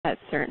at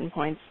certain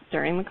points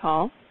during the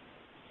call.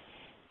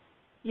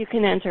 You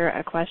can enter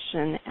a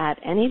question at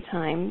any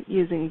time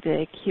using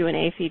the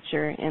Q&A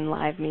feature in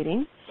Live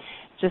Meeting.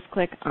 Just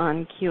click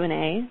on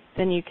Q&A,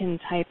 then you can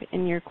type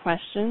in your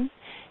question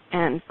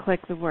and click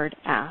the word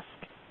Ask.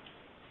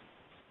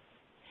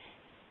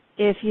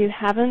 If you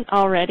haven't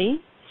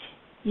already,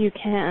 you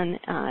can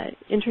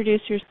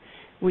introduce yourself.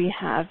 We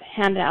have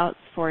handouts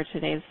for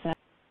today's session.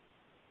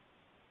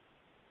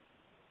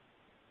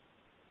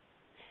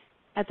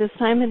 At this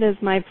time, it is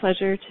my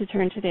pleasure to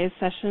turn today's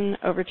session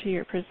over to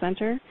your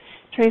presenter,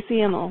 Tracy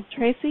Immel.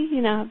 Tracy,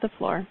 you now have the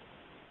floor.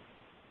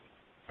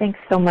 Thanks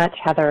so much,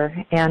 Heather,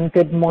 and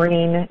good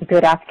morning,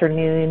 good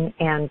afternoon,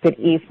 and good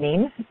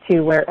evening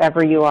to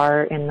wherever you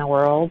are in the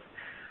world.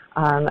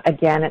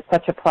 Again, it's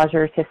such a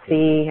pleasure to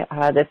see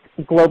this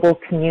global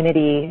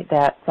community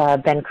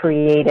that's been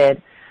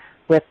created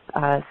with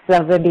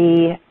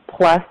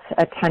 70-plus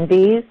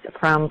attendees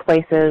from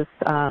places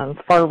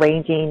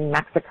far-ranging: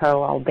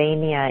 Mexico,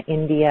 Albania,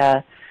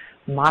 India,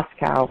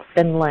 Moscow,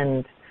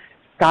 Finland,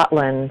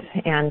 Scotland,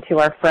 and to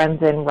our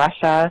friends in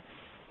Russia.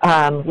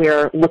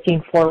 We're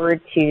looking forward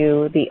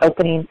to the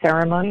opening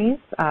ceremonies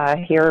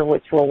here,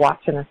 which we'll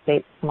watch in the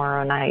States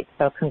tomorrow night.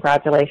 So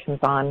congratulations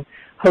on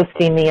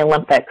hosting the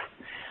Olympics.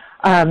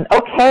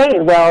 Okay,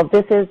 well,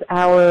 this is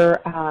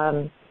our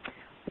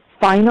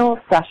final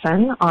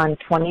session on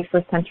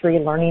 21st century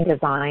learning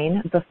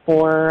design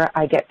before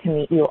I get to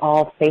meet you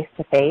all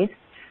face-to-face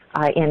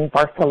in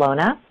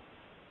Barcelona.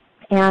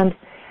 And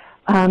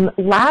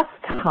last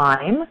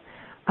time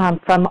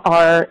from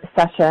our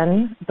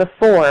session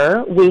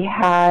before, we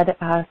had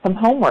some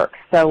homework.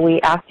 So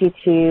we asked you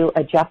to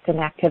adjust an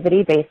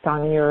activity based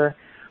on your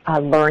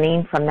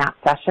learning from that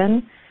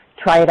session,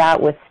 try it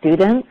out with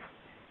students,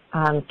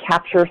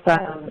 capture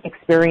some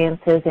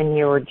experiences in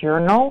your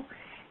journal,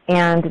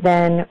 and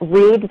then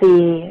read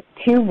the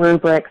two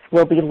rubrics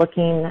we'll be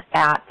looking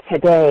at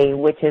today,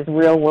 which is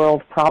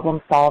real-world problem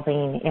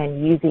solving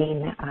and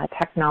using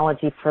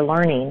technology for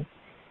learning,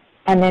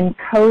 and then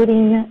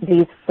coding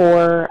these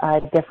four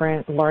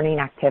different learning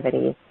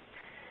activities.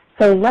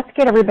 So let's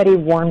get everybody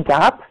warmed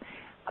up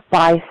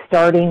by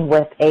starting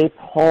with a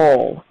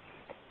poll.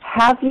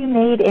 Have you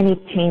made any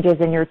changes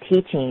in your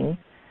teaching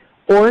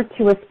or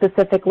to a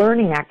specific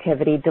learning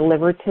activity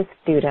delivered to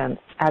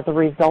students as a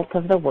result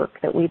of the work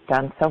that we've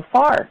done so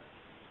far?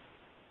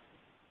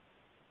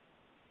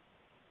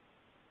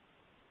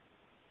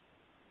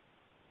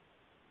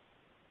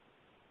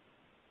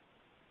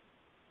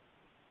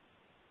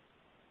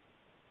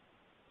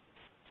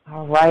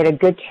 All right, a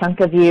good chunk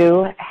of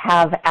you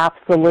have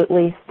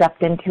absolutely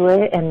stepped into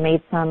it and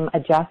made some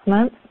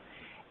adjustments,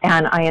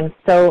 and I am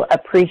so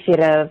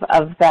appreciative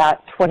of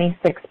that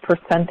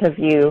 26% of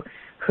you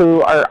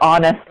who are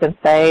honest and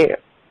say,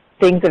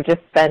 things have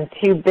just been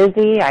too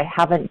busy, I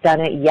haven't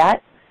done it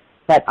yet,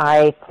 but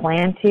I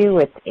plan to,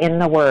 it's in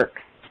the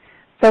works.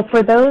 So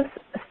for those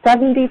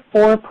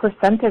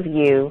 74% of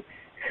you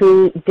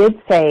who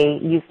did say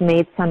you've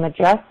made some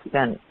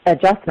adjustments,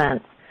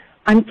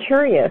 I'm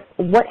curious,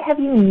 what have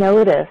you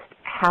noticed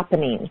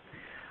happening?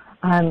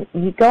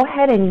 You go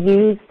ahead and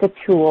use the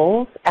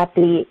tools at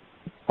the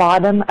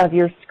bottom of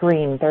your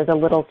screen. There's a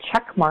little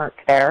check mark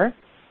there.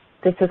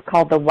 This is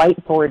called the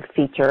whiteboard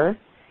feature.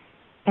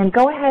 And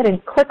go ahead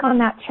and click on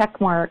that check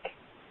mark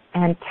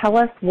and tell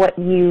us what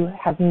you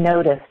have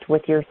noticed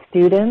with your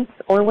students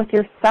or with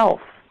yourself.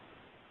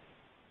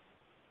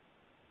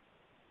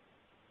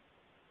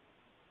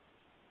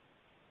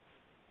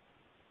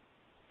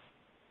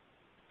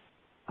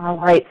 All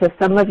right, so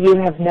some of you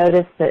have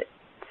noticed that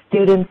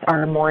students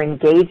are more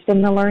engaged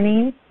in the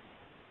learning,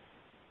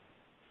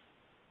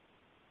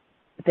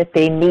 that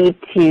they need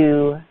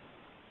to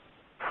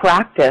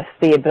practice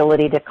the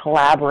ability to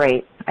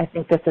collaborate. I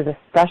think this is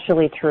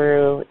especially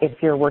true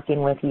if you're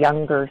working with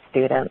younger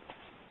students.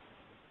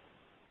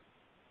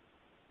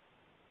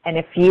 And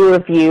a few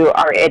of you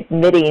are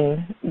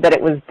admitting that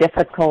it was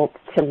difficult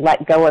to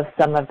let go of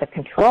some of the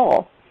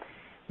control.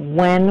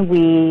 When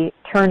we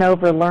turn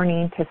over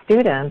learning to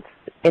students,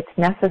 it's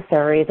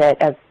necessary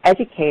that as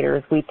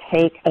educators we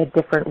take a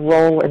different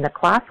role in the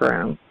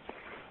classroom.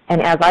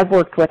 And as I've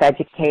worked with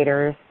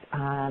educators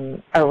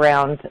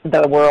around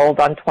the world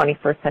on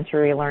 21st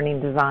century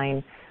learning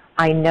design,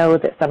 I know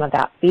that some of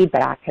that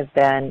feedback has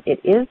been it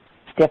is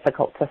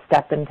difficult to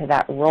step into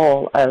that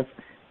role of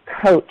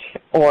coach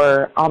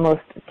or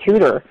almost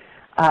tutor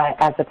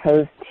as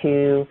opposed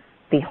to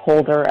the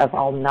holder of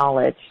all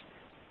knowledge.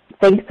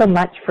 Thanks so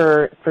much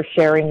for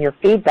sharing your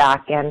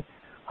feedback, and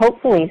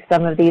hopefully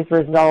some of these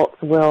results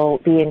will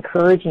be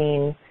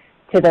encouraging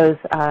to those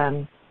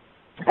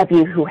of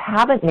you who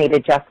haven't made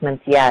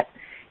adjustments yet.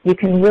 You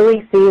can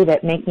really see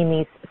that making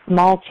these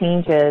small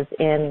changes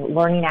in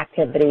learning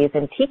activities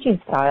and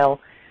teaching style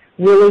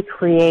really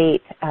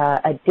create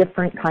a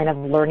different kind of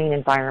learning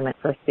environment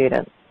for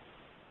students.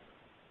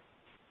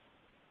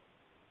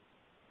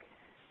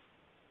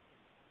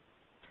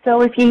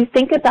 So if you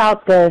think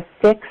about the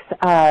 6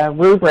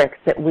 rubrics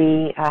that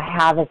we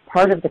have as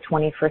part of the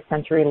 21st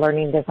century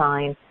learning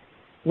design,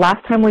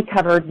 last time we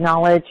covered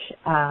knowledge,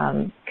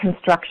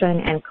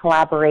 construction and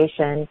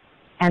collaboration,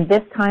 and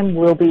this time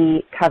we'll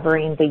be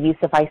covering the use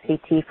of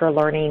ICT for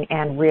learning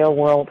and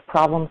real-world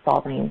problem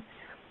solving.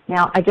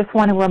 Now, I just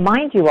want to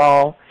remind you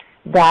all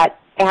that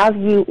as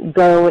you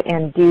go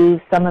and do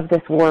some of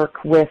this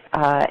work with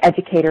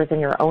educators in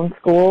your own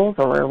schools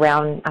or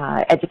around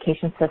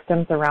education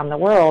systems around the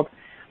world,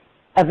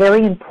 a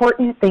very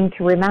important thing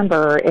to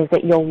remember is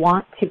that you'll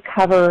want to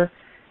cover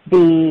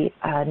the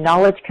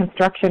knowledge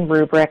construction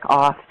rubric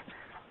off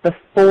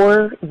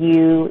before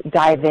you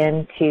dive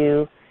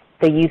into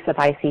the use of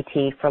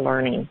ICT for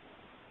learning,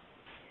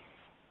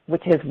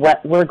 which is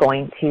what we're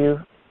going to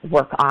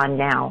work on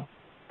now.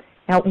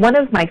 Now, one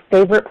of my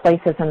favorite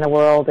places in the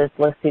world is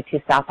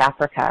Lesotho, South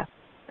Africa.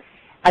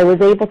 I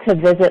was able to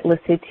visit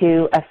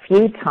Lesotho a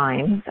few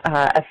times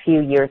a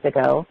few years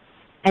ago,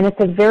 and it's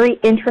a very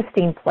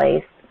interesting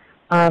place.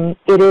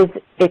 It is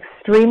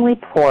extremely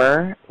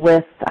poor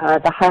with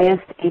the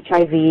highest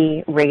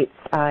HIV rates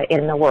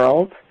in the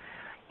world.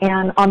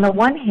 And on the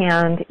one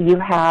hand, you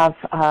have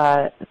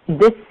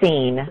this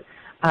scene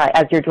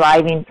as you're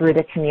driving through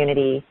the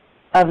community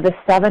of the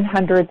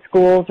 700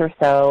 schools or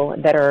so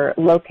that are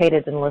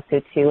located in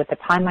Lesotho. At the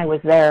time I was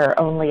there,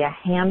 only a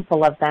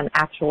handful of them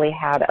actually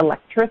had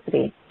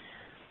electricity.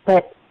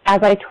 But as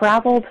I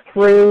traveled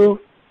through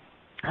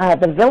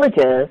the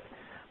villages,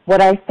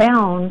 what I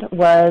found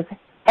was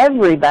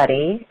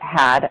everybody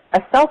had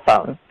a cell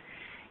phone.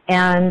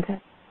 And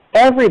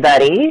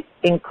everybody,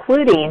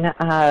 including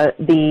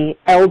the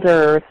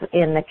elders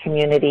in the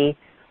community,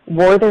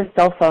 wore their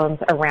cell phones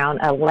around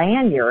a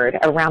lanyard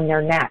around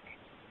their neck.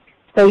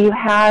 So you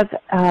have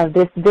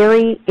this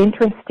very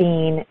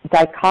interesting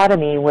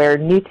dichotomy where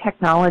new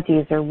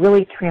technologies are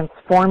really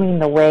transforming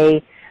the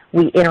way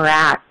we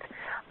interact,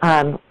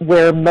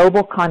 where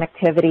mobile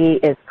connectivity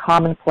is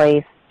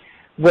commonplace,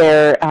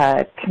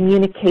 where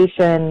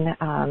communication,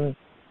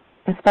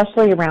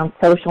 especially around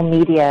social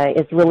media,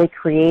 is really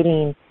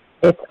creating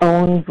its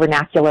own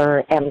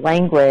vernacular and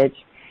language.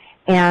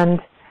 And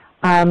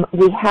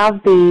we have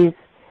these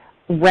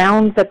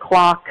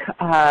round-the-clock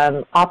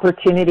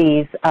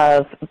opportunities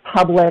of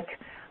public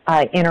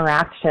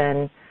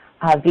interaction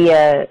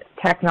via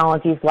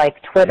technologies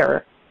like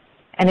Twitter.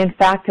 And in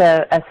fact,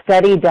 a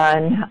study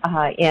done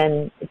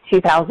in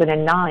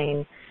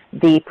 2009,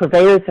 the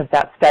purveyors of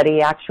that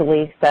study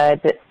actually said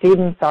that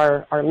students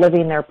are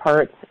living their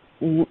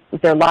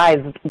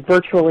lives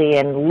virtually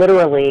and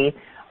literally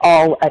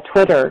all a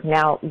Twitter.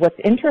 Now, what's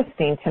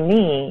interesting to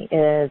me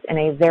is in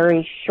a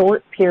very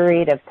short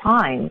period of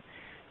time,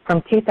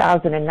 from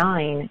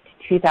 2009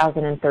 to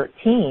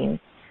 2013,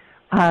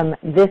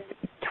 this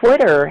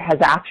Twitter has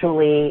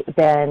actually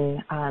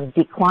been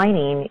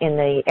declining in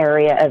the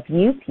area of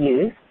youth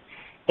use,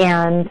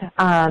 and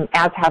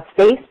as has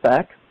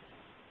Facebook.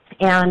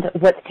 And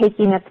what's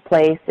taking its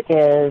place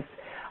is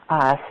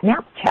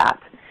Snapchat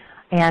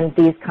and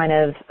these kind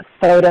of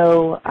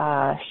photo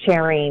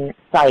sharing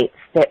sites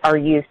that are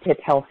used to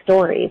tell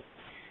stories.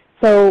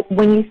 So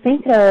when you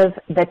think of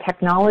the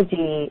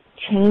technology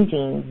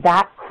changing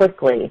that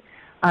quickly,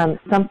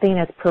 something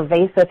as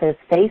pervasive as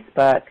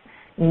Facebook,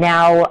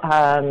 now,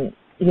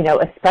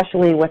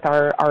 especially with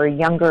our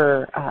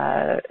younger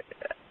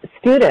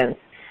students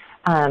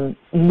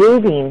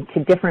moving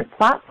to different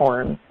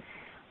platforms,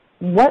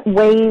 what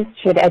ways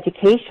should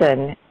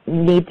education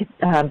need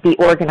to be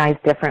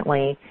organized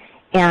differently?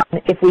 And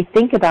if we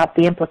think about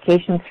the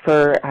implications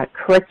for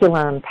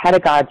curriculum,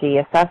 pedagogy,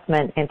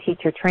 assessment, and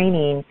teacher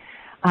training,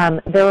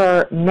 there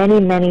are many,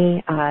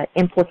 many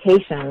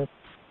implications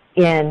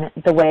in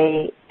the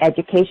way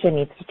education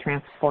needs to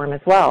transform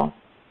as well.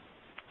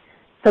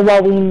 So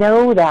while we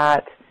know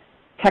that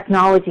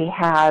technology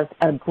has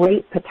a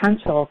great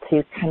potential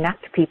to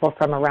connect people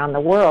from around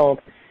the world,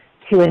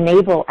 to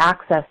enable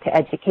access to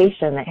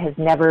education that has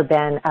never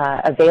been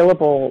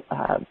available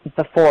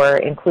before,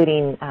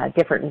 including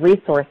different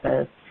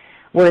resources,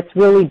 where it's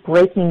really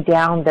breaking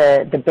down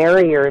the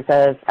barriers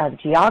of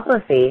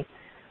geography,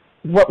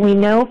 what we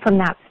know from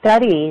that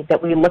study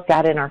that we looked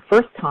at in our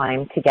first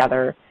time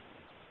together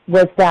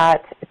was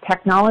that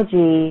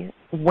technology,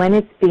 when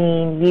it's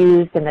being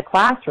used in the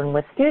classroom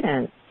with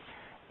students,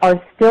 are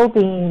still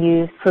being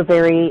used for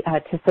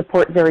to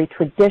support very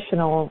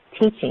traditional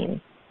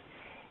teaching.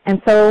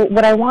 And so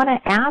what I want to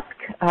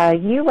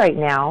ask you right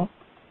now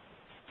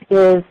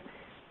is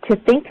to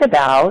think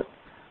about,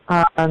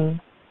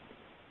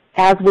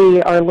 as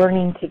we are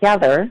learning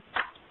together,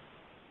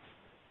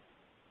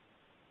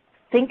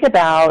 think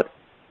about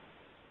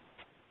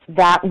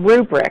that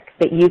rubric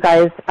that you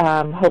guys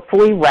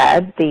hopefully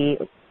read,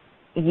 the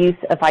use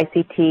of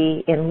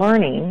ICT in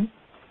learning,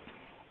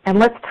 and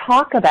let's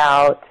talk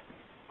about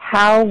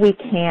how we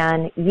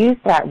can use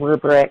that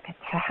rubric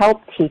to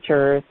help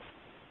teachers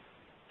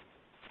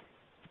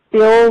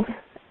build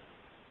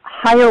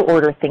higher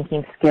order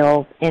thinking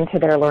skills into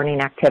their learning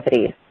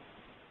activities.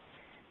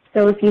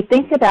 So if you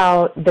think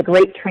about the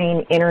Great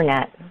Train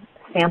Internet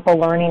sample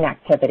learning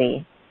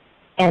activity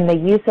and the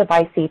use of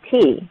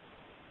ICT,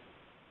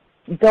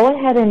 go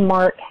ahead and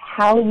mark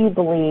how you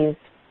believe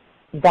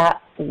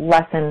that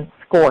lesson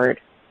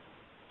scored.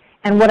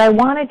 And what I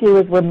want to do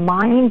is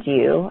remind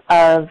you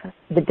of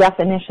the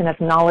definition of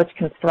knowledge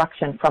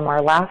construction from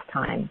our last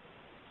time.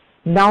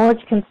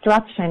 Knowledge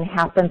construction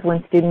happens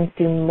when students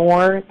do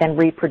more than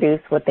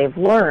reproduce what they've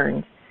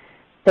learned.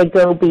 They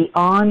go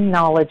beyond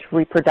knowledge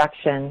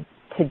reproduction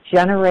to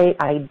generate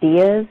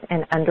ideas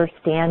and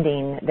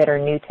understanding that are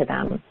new to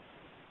them.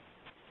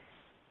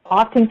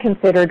 Often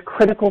considered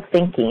critical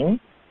thinking,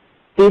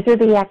 these are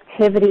the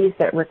activities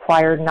that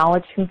require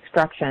knowledge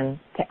construction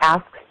to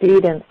ask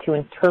students to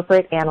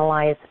interpret,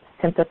 analyze,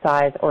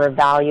 synthesize, or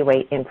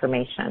evaluate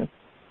information.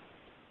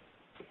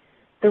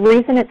 The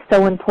reason it's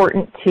so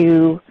important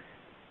to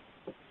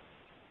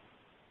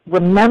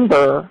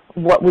remember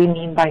what we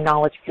mean by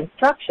knowledge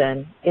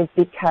construction is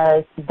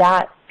because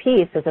that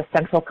piece is a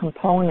central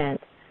component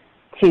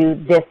to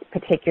this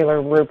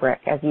particular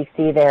rubric, as you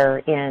see there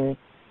in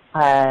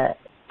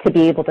to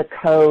be able to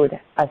code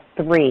a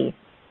 3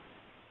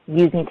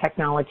 using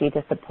technology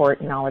to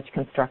support knowledge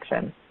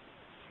construction.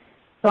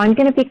 So I'm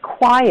going to be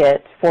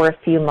quiet for a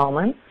few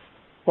moments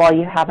while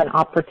you have an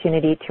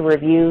opportunity to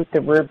review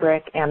the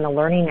rubric and the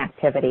learning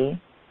activity.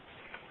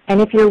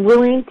 And if you're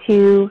willing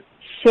to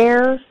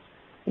share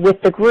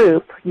with the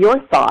group your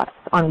thoughts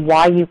on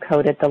why you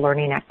coded the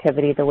learning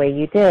activity the way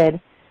you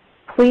did,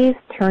 please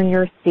turn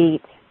your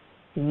seat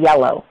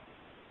yellow.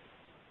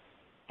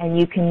 And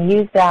you can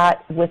use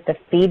that with the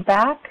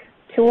feedback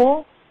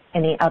tool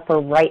in the upper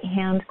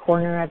right-hand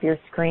corner of your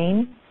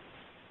screen.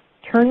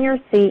 Turn your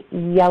seat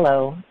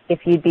yellow if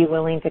you'd be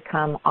willing to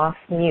come off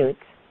mute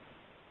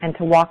and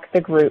to walk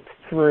the group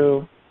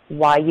through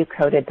why you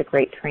coded the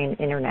Great Train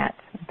Internet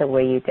the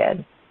way you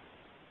did.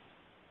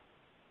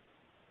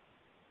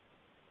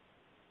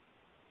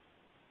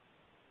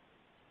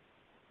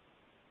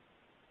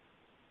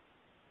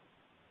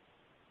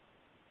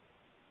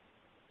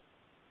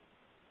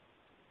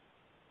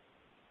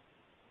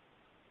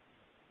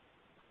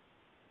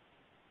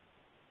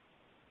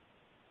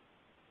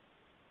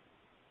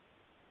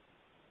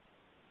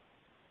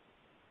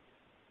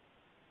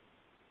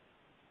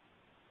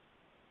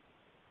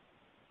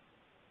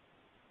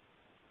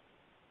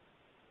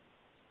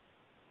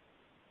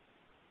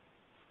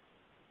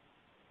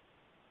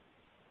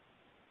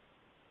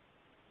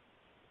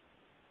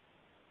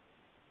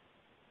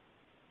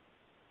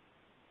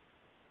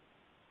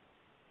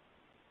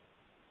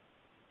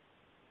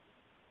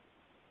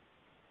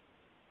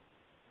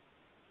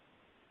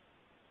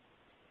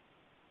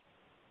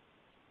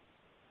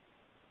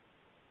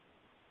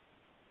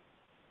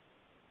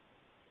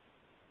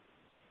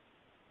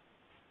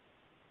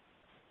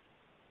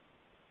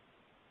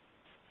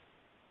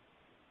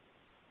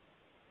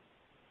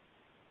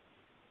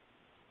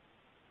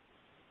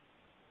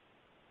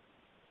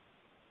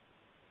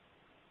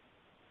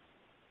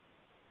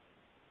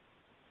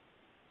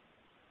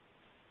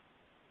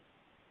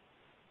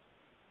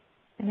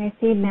 And I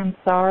see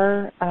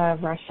Mansar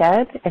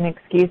Rashid, and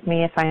excuse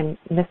me if I'm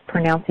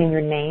mispronouncing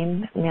your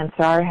name.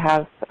 Mansar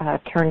has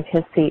turned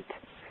his seat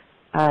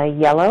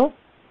yellow.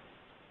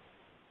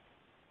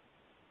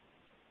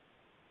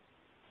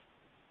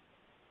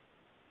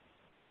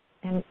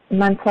 And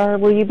Mansar,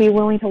 will you be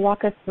willing to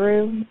walk us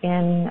through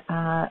in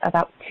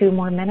about 2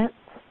 more minutes?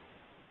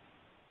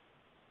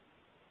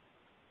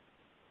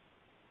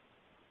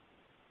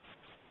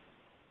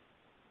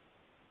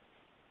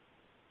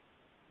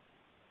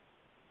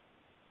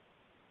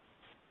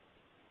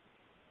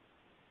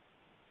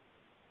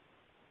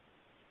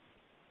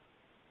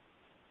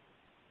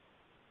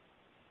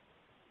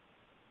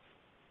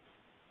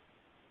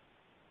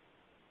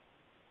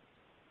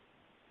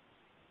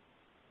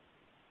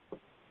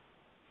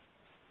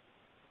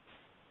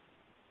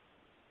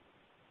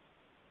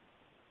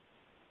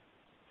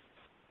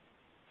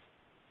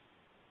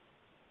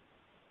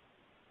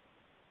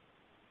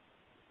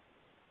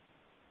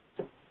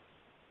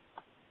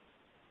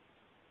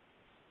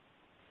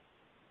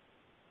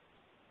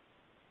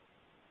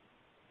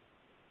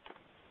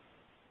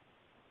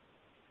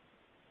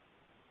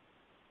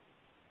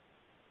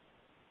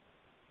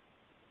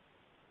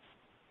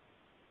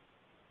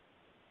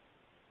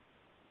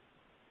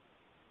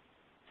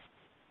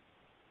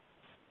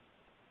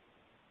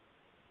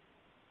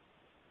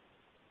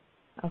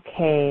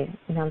 Okay,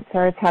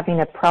 Mansar is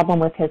having a problem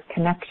with his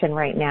connection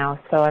right now,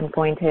 so I'm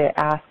going to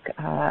ask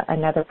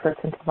another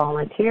person to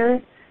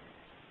volunteer.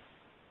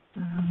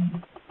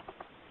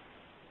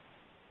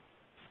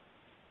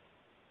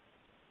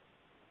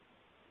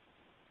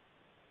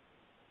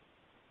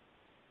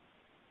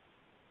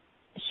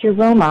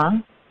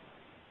 Shiroma,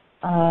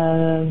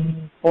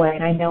 boy,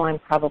 and I know I'm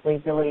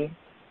probably really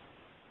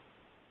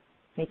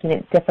making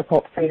it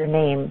difficult for your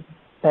name,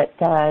 but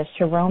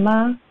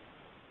Shiroma,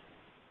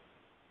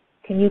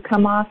 can you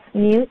come off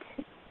mute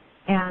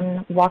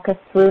and walk us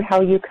through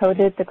how you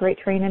coded the Great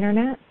Train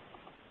Internet?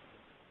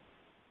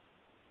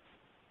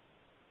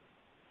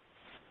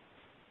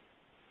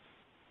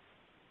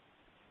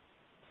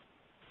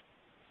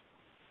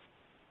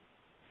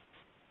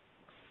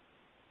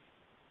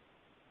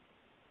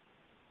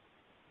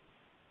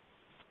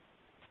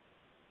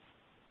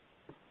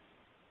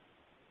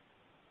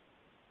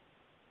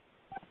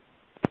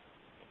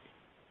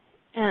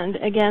 And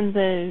again,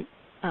 the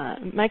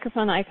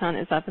microphone icon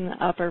is up in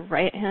the upper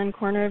right-hand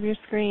corner of your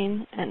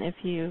screen, and if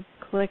you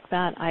click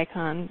that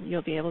icon,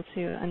 you'll be able to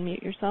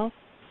unmute yourself.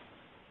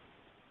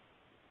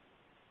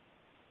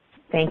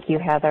 Thank you,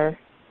 Heather.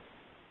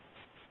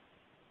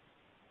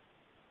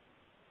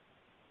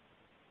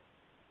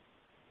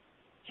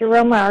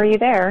 Jerome, are you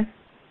there?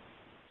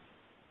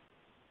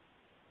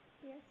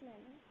 Yes, ma'am.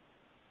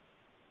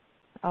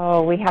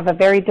 Oh, we have a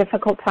very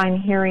difficult time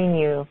hearing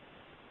you.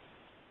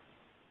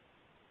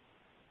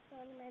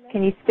 Sorry, madam.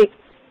 Can you speak?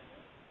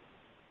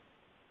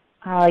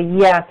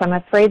 Yes, I'm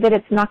afraid that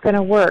it's not going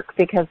to work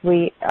because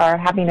we are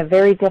having a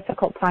very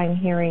difficult time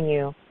hearing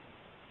you.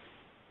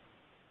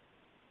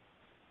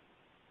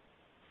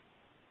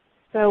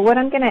 So what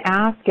I'm going to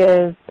ask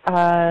is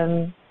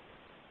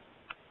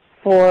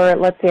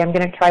let's see, I'm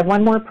going to try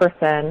one more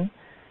person,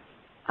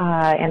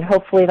 and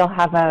hopefully they'll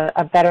have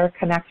a better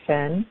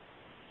connection.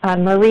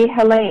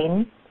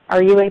 Marie-Helene,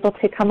 are you able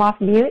to come off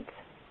mute?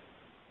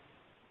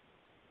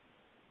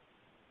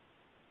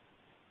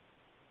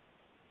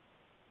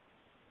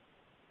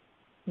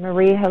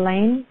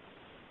 Marie-Helene?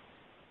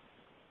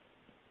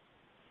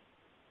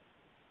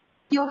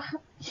 You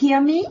hear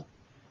me?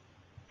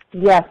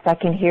 Yes, I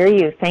can hear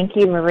you. Thank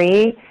you,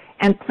 Marie.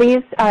 And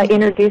please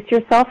introduce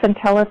yourself and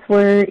tell us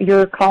where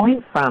you're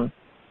calling from.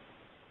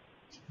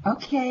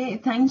 Okay,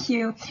 thank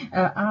you.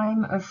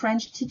 I'm a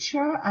French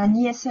teacher, an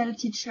ESL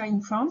teacher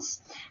in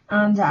France,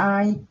 and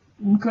I'm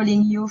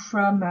calling you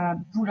from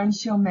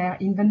Boulogne-sur-Mer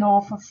in the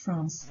north of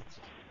France.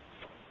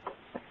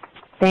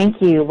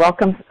 Thank you.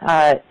 Welcome,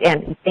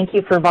 and thank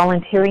you for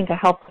volunteering to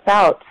help us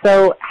out.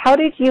 So how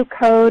did you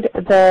code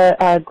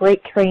the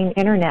Great Train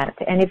Internet?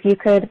 And if you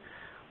could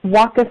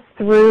walk us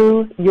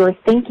through your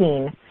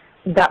thinking,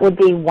 that would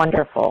be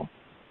wonderful.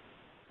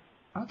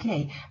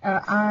 Okay,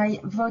 I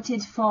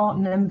voted for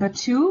number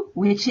 2,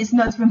 which is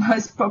not the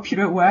most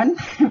popular one.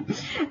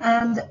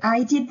 And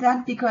I did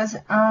that because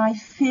I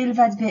feel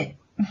that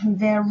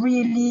they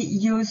really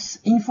use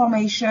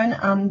information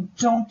and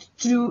don't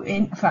do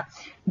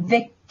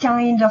they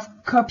kind of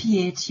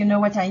copy it, you know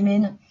what I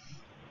mean?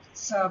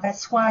 So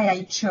that's why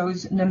I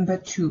chose number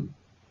 2.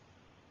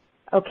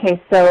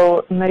 Okay,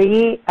 so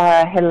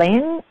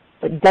Marie-Helene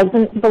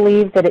doesn't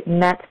believe that it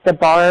met the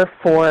bar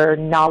for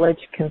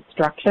knowledge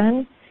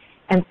construction,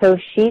 and so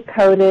she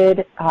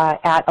coded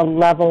at a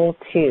level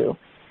 2.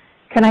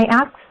 Can I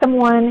ask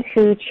someone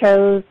who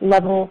chose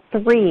level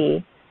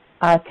 3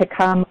 to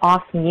come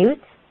off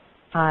mute,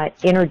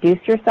 introduce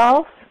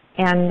yourself,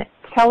 and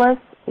tell us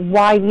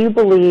why you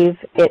believe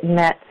it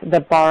met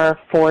the bar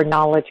for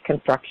knowledge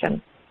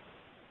construction?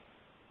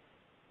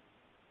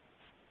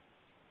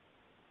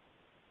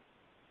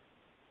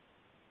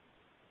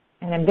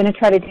 And I'm going to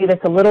try to do this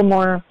a little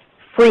more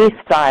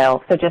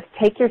freestyle. So just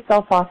take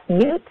yourself off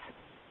mute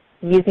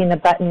using the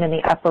button in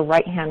the upper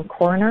right-hand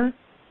corner.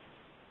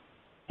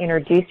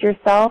 Introduce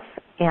yourself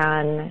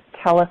and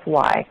tell us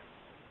why.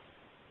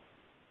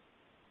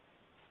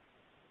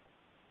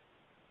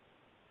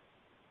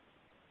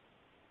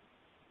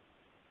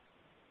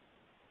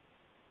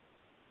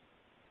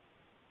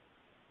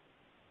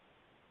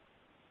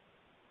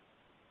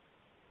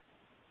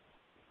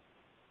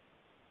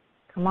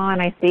 Come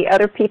on, I see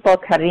other people.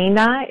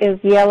 Karina is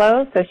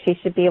yellow, so she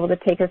should be able to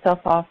take herself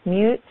off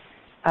mute.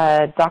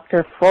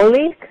 Dr.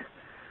 Frolik,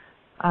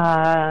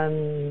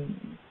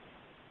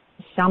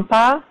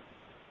 Shampa.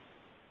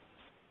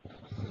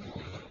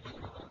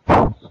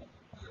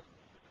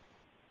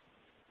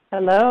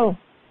 Hello.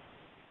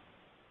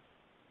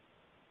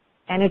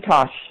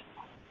 Anutosh.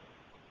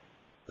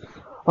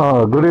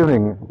 Good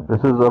evening.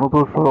 This is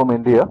Anutosh from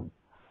India.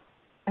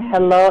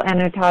 Hello,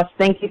 Anutosh.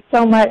 Thank you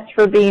so much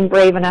for being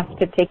brave enough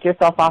to take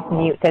yourself off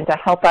mute and to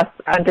help us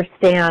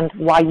understand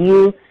why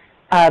you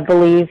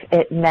believe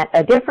it met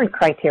a different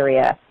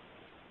criteria.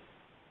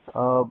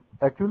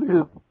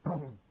 Actually,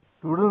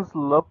 students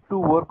love to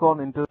work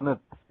on internet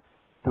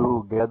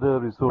to gather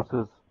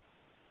resources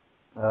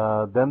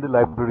than the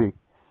library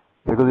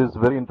because it's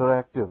very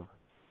interactive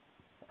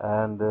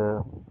and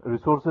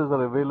resources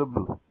are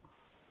available.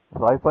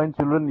 So I find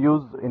children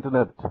use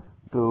internet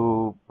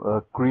to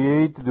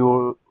create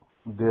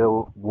their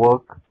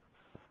work,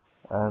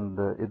 and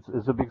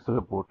it's a big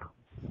support.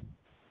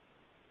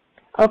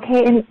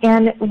 Okay,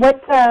 and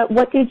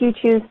what did you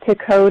choose to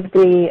code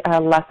the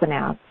lesson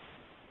as?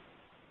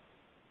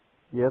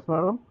 Yes,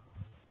 madam.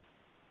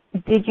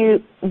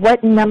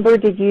 What number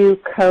did you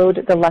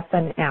code the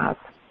lesson as?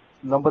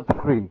 Number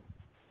 3.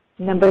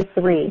 Number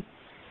 3.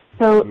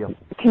 So yeah.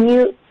 Can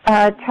you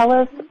tell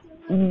us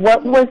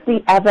what was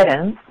the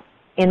evidence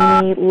in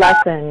the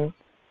lesson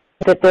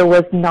that there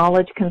was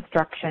knowledge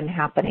construction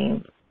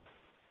happening?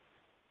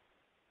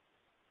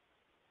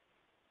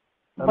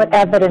 What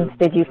evidence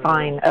did you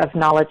find of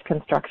knowledge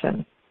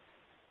construction?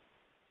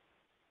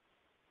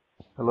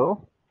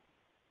 Hello?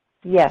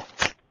 Yes,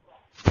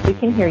 we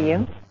can hear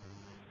you.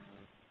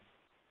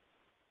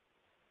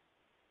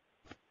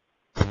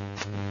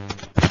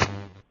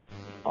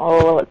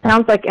 Oh, well, it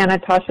sounds like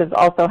Anatosh is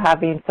also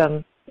having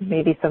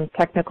maybe some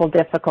technical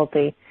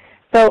difficulty.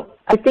 So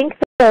I think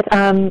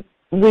that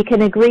we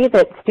can agree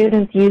that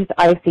students used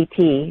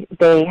ICT.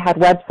 They had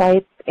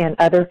websites and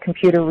other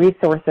computer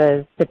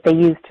resources that they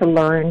used to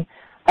learn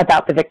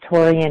about the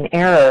Victorian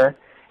era,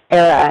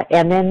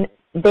 and then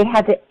they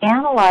had to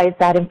analyze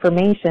that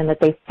information that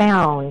they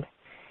found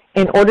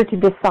in order to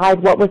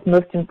decide what was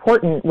most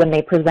important when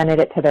they presented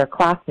it to their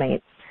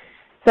classmates.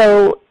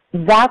 So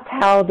that's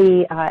how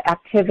the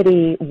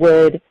activity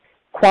would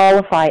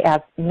qualify as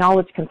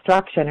knowledge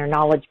construction or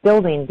knowledge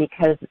building,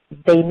 because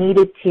they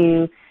needed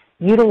to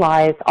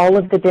utilize all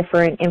of the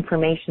different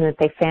information that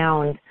they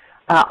found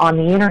on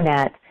the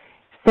internet,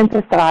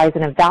 synthesize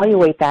and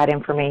evaluate that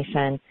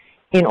information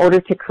in order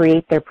to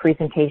create their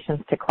presentations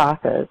to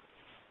classes.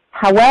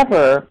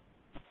 However,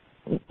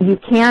 you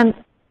can,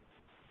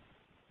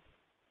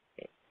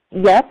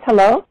 yes,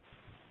 hello?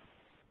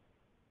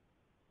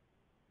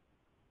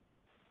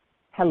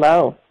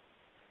 Hello.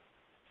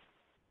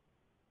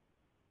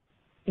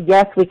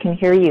 Yes, we can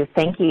hear you.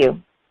 Thank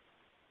you.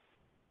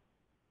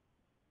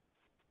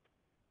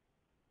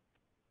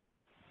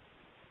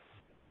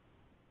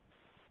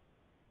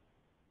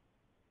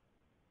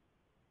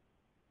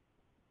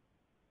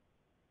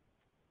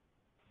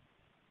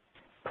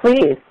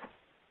 Please.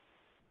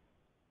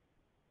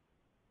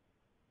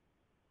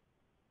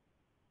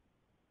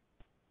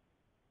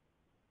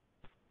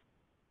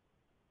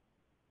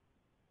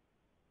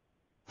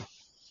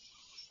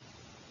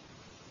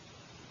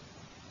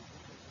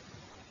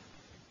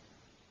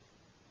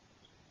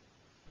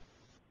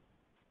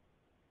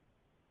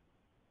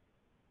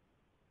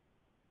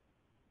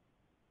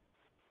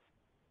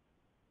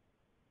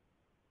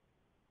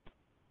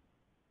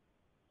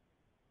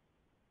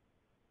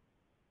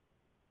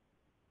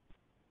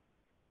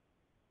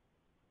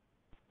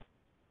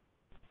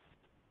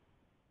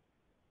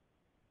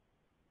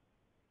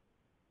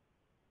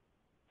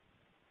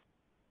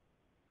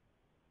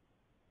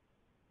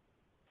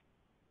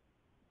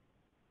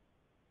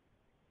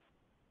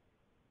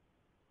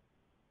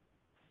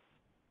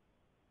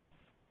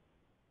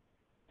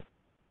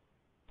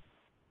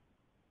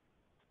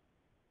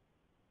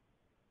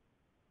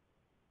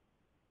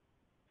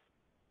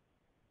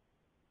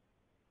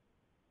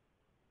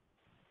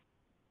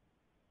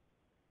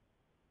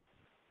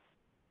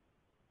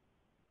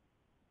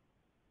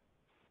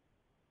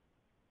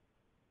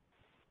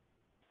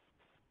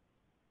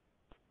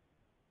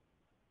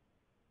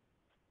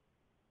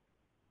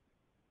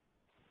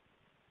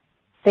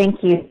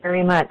 Thank you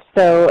very much.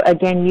 So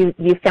again,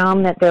 you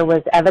found that there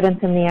was evidence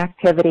in the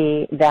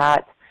activity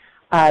that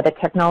the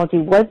technology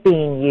was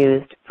being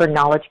used for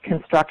knowledge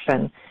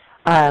construction,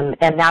 and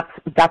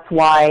that's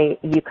why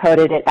you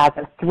coded it as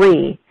a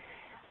 3.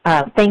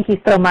 Thank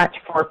you so much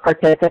for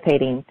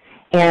participating.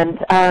 And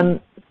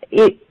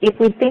if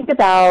we think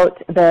about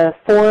the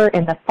 4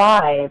 and the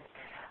 5,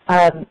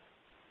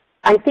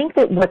 I think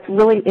that what's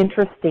really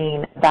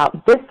interesting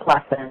about this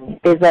lesson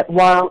is that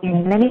while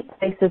in many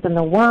places in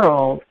the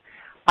world,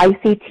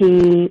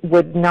 ICT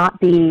would not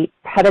be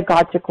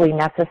pedagogically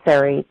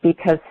necessary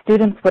because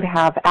students would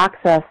have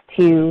access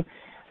to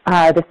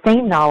the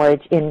same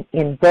knowledge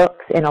in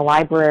books, in a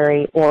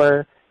library,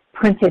 or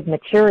printed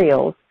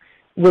materials,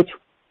 which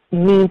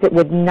means it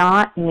would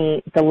not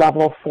meet the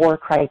level 4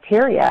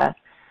 criteria.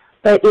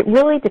 But it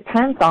really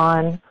depends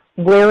on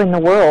where in the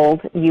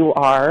world you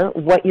are,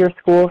 what your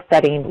school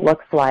setting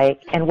looks like,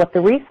 and what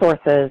the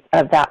resources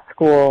of that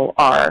school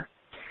are.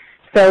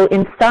 So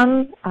in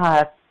some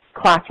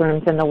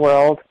classrooms in the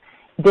world,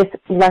 this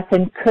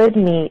lesson could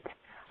meet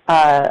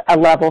a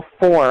level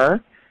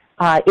 4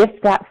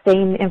 if that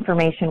same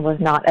information was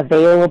not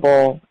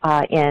available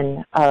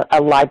in a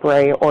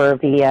library or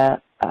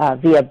via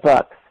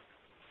books.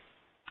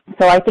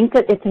 So I think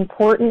that it's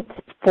important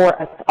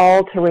for us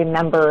all to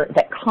remember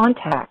that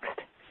context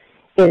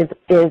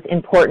is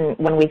important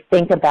when we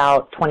think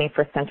about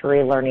 21st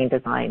century learning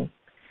design.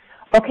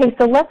 Okay,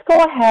 so let's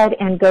go ahead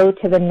and go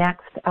to the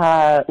next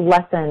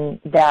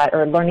lesson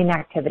or learning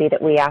activity that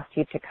we asked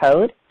you to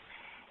code,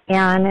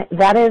 and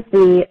that is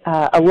the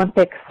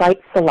Olympic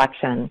site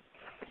selection.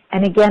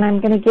 And again,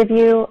 I'm going to give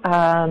you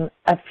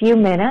a few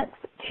minutes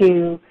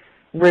to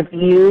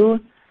review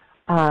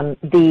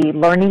the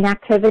learning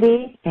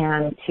activity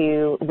and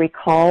to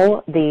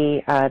recall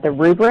the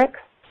rubrics,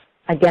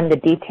 again, the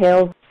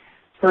details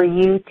for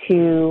you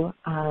to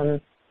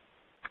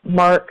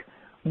mark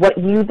what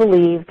you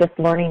believe this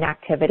learning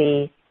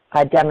activity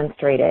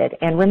demonstrated.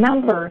 And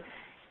remember,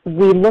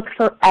 we look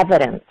for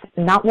evidence,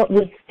 not what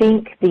we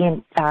think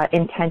the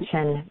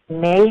intention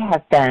may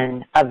have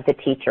been of the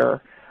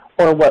teacher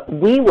or what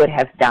we would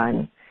have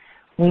done.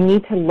 We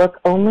need to look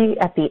only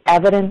at the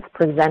evidence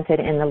presented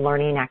in the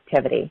learning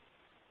activity.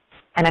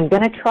 And I'm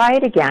going to try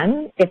it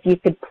again. If you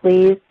could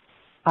please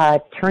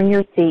turn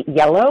your seat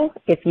yellow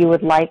if you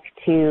would like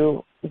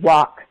to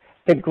walk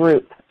the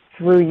group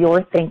through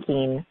your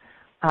thinking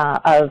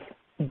of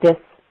this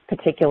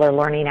particular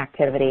learning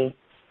activity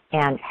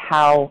and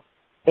how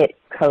it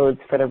codes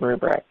for the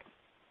rubric.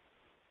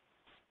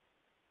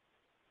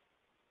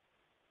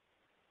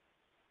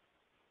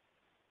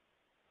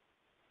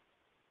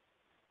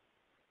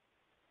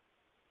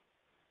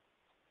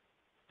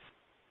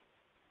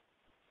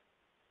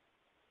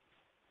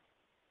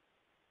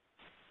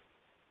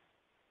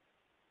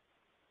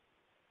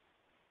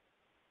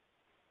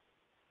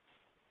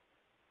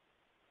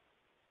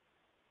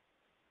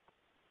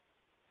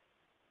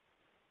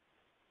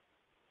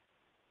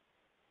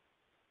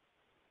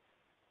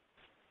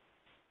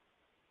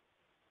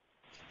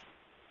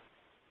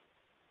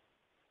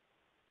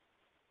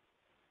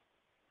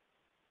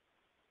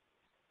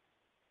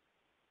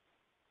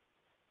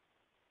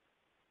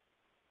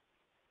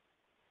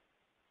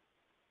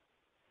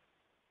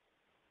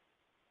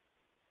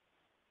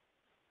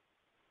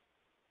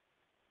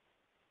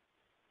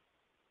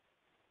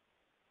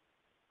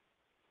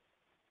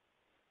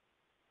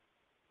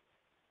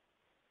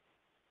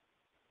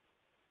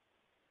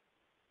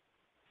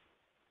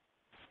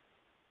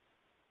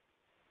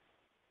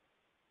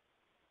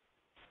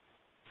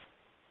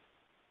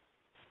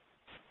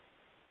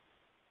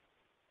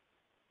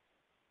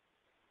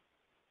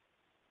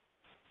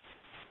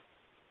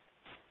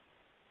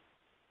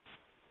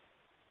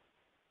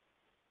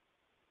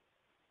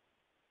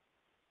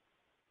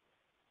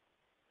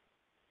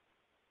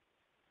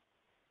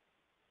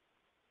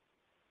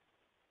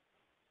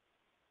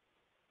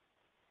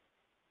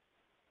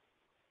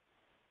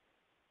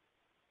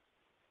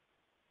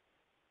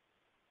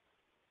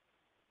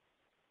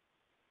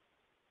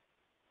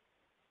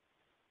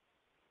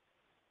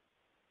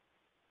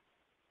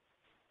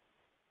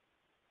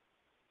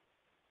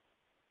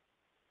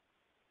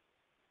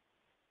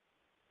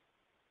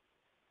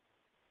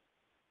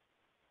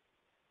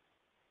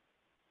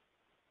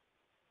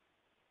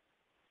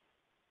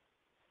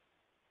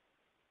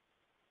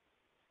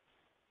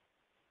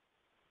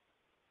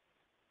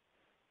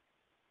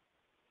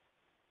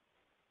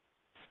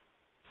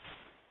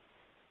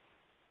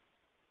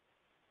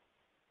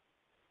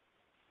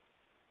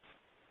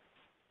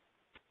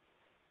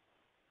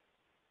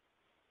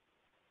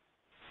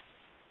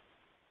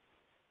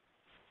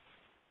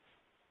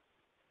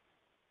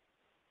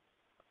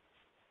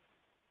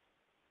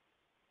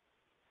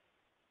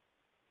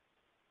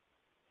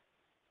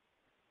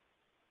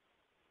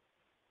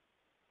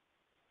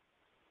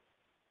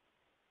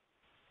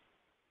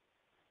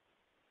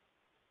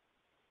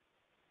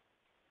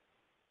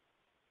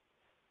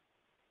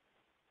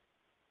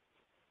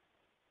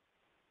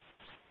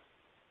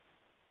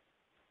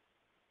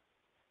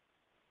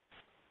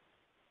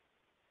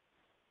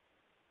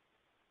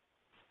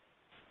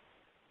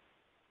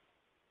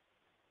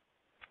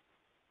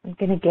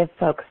 I'm going to give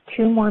folks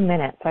 2 more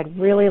minutes. I'd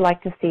really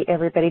like to see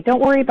everybody.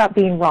 Don't worry about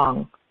being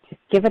wrong.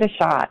 Just give it a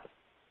shot.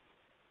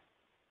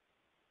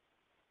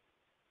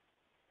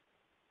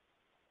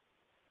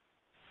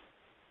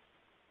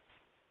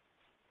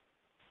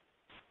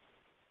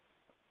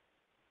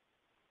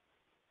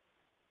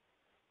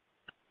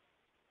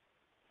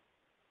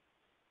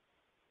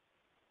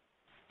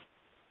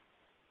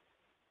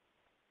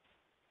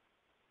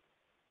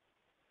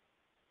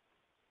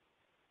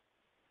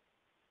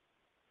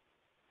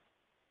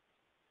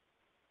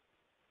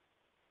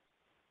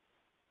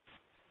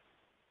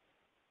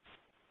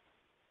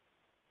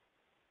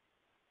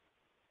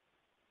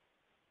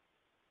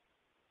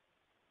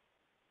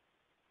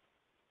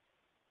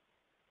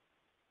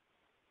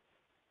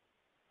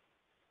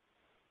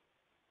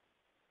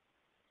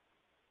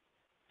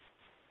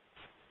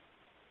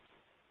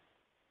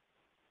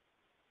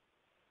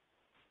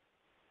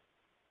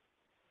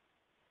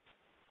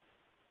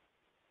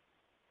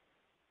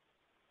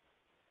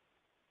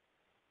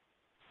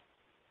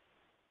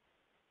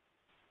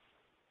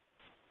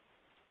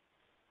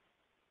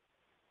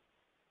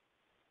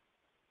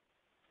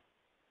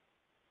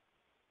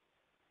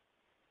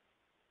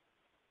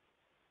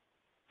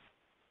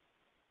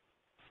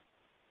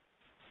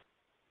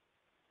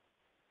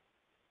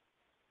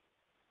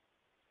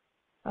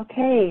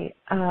 Okay,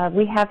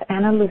 we have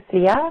Ana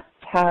Lucia,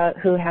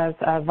 who has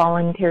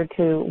volunteered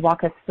to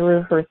walk us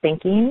through her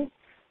thinking.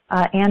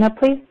 Anna,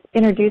 please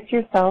introduce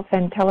yourself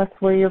and tell us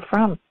where you're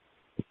from.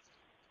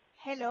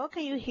 Hello,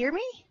 can you hear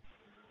me?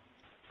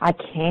 I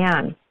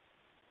can.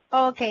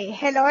 Okay,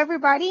 hello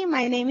everybody.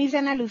 My name is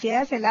Ana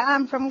Lucia Cela.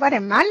 I'm from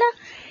Guatemala.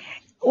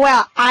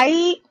 Well,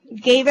 I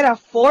gave it a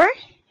 4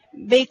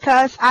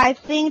 because I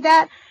think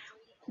that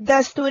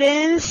the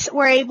students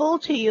were able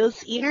to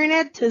use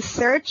internet to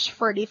search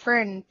for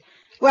different,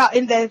 well,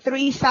 in the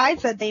 3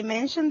 sites that they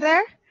mentioned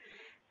there.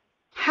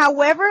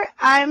 However,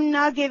 I'm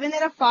not giving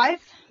it a 5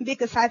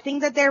 because I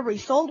think that their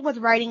result was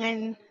writing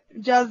in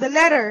just the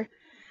letter.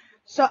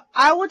 So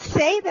I would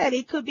say that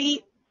it could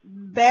be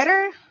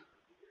better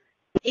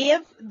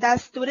if the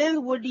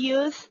student would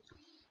use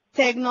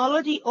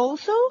technology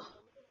also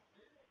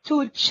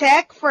to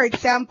check, for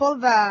example,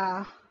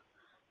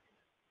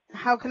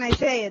 how can I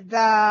say it,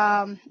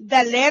 the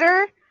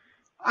letter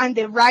and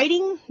the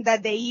writing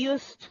that they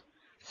used.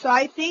 So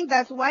I think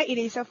that's why it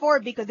is a 4,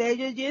 because they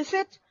just use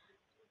it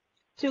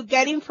to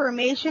get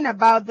information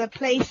about the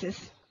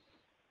places.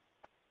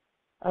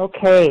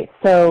 Okay,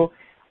 so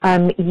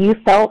you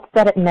felt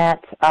that it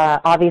met,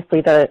 obviously,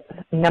 the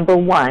number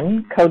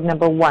 1, code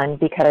number 1,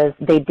 because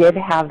they did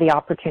have the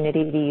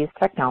opportunity to use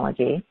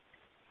technology.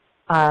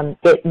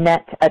 It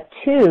met a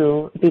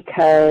 2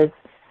 because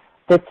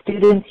the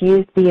students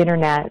used the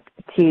internet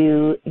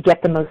to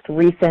get the most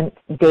recent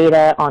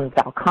data on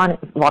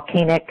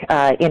volcanic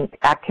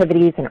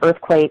activities and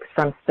earthquakes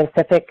from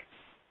specific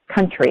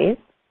countries,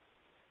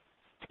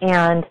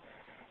 and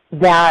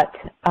that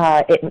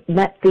it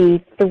met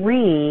the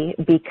 3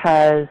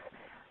 because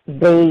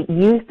they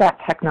used that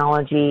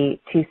technology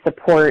to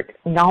support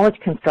knowledge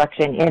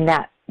construction, in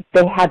that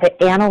they had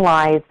to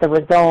analyze the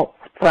results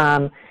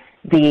from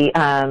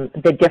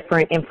the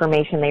different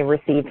information they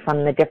received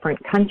from the different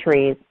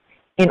countries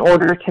in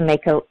order to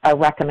make a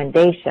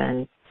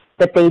recommendation.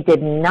 But they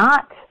did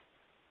not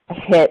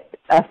hit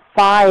a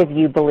 5,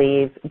 you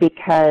believe,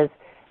 because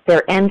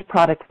their end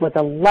product was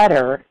a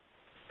letter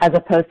as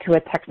opposed to a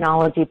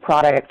technology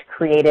product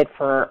created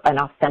for an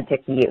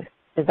authentic use.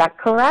 Is that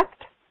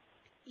correct?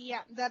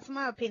 Yeah, that's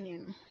my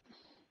opinion.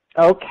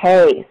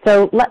 Okay,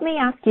 so let me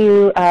ask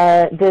you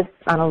this,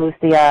 Ana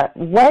Lucia.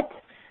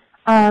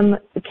 Can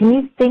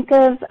you think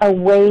of a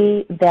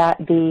way that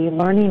the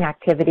learning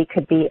activity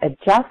could be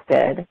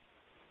adjusted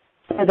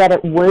so that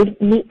it would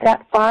meet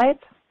that 5?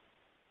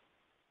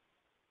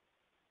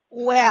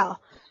 Well,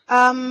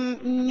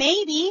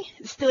 maybe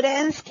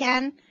students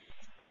can,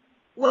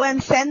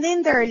 when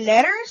sending their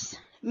letters,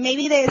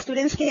 maybe the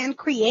students can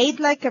create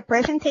like a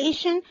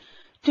presentation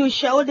to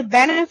show the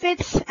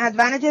benefits,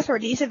 advantages, or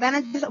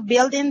disadvantages of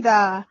building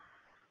the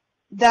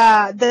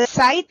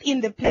site in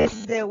the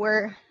place they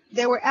were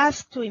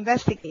asked to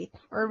investigate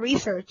or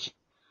research.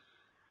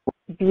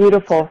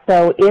 Beautiful.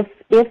 So if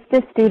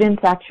the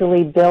students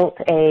actually built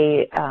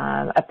a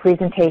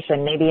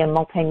presentation, maybe a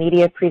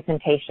multimedia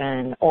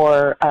presentation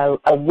or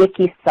a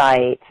wiki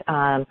site,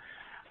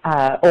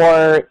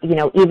 or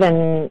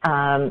even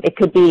it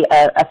could be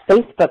a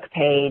Facebook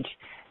page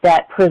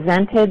that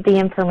presented the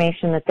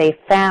information that they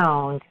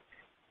found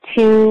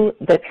to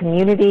the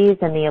communities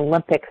and the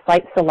Olympic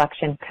Site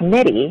Selection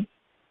Committee,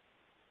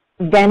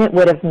 then it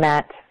would have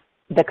met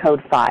the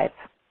code 5.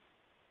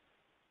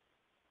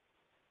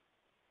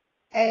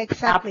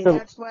 Exactly. Absolutely.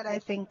 That's what I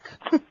think.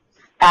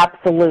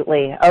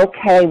 Absolutely.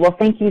 Okay. Well,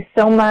 thank you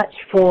so much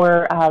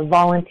for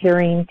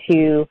volunteering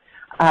to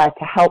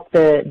help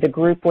the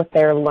group with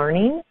their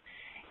learning.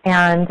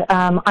 And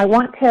I'm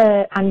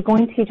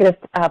going to just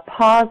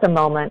pause a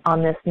moment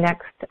on this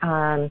next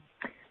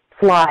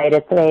slide.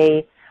 It's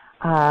a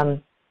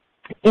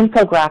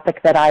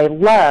infographic that I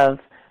love,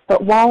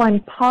 But while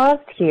I'm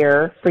paused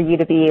here for you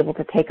to be able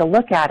to take a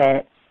look at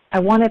it, I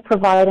want to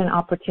provide an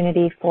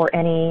opportunity for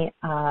any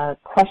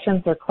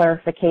questions or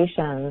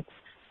clarifications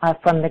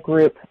from the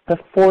group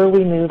before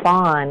we move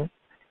on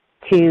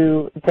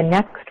to the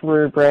next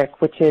rubric,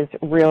 which is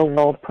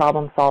real-world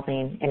problem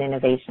solving and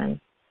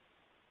innovation.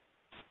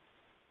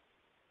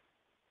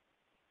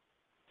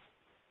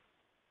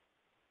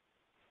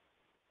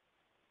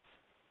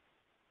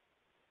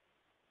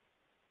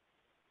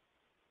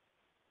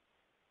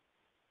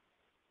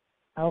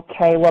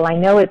 Okay, well, I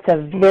know it's a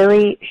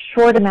very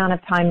short amount of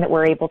time that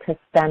we're able to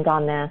spend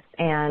on this,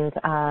 and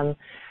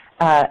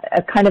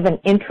a kind of an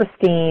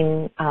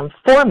interesting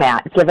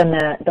format given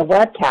the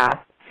webcast.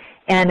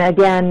 And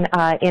again,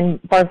 in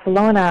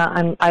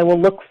Barcelona, I will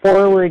look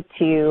forward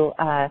to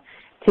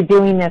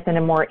doing this in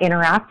a more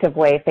interactive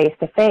way,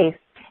 face-to-face,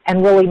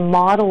 and really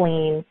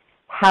modeling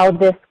how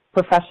this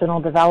professional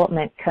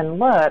development can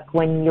look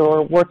when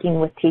you're working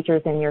with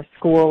teachers in your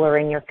school or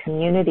in your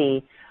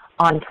community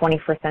on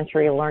 21st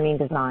century learning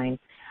design.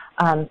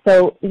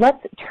 So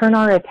let's turn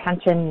our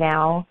attention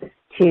now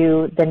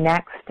to the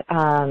next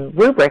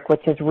rubric,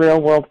 which is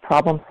real-world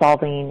problem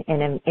solving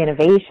and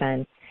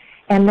innovation.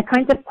 And the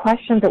kinds of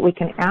questions that we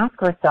can ask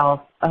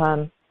ourselves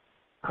are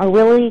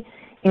really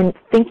in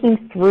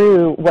thinking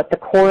through what the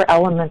core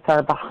elements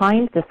are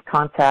behind this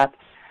concept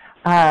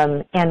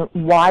and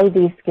why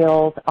these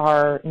skills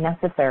are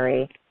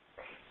necessary.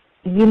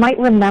 You might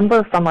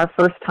remember from our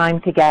first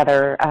time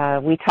together,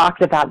 we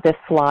talked about this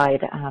slide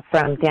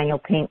from Daniel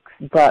Pink's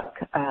book,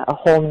 A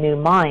Whole New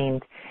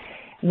Mind.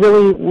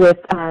 Really with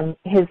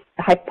his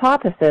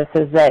hypothesis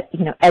is that,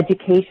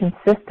 education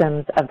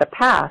systems of the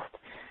past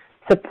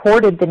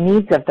supported the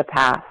needs of the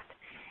past.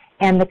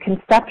 And the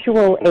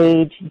conceptual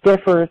age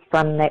differs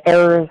from the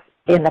errors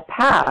in the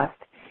past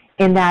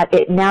in that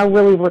it now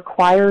really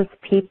requires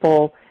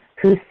people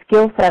whose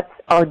skill sets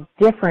are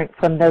different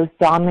from those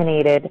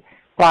dominated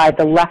by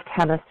the left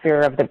hemisphere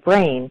of the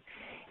brain.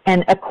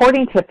 And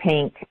according to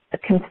Pink,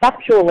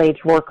 conceptual age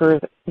workers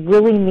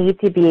really need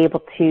to be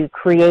able to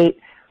create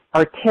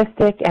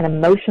artistic and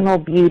emotional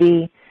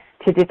beauty,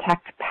 to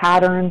detect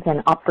patterns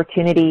and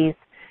opportunities,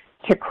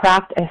 to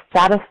craft a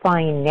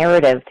satisfying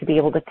narrative, to be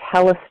able to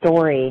tell a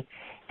story,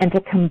 and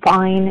to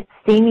combine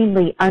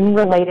seemingly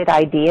unrelated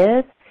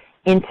ideas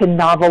into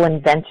novel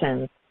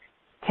inventions,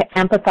 to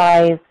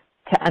empathize,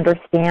 to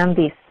understand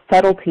these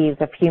subtleties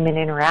of human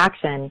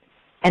interaction,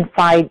 and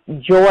find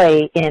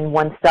joy in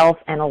oneself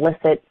and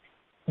elicit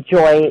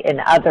joy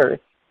in others.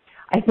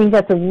 I think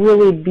that's a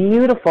really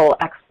beautiful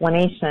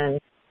explanation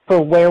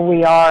for where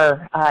we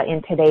are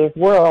in today's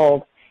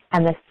world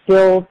and the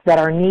skills that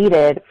are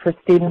needed for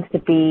students to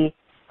be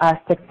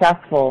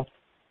successful.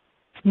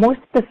 More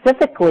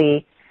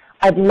specifically,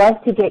 I'd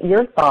love to get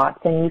your thoughts,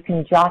 and you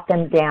can jot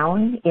them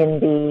down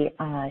in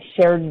the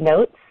shared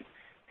notes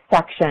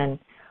section.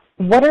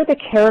 What are the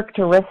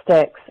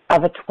characteristics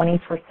of a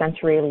 21st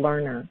century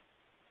learner?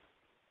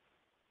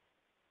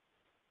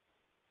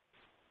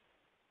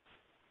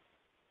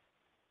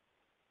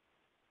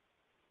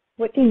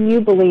 What do you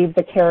believe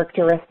the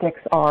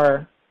characteristics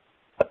are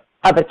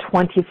of a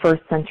 21st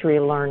century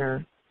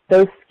learner?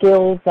 Those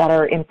skills that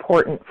are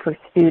important for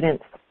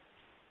students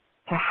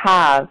to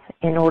have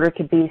in order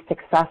to be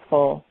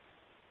successful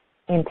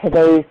in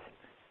today's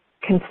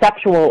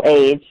conceptual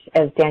age,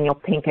 as Daniel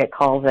Pinkett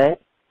calls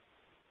it,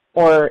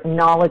 or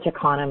knowledge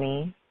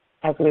economy,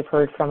 as we've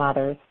heard from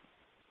others.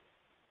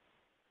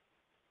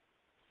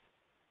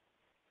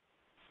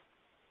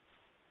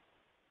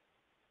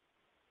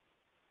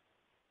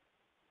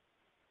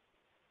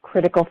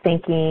 Critical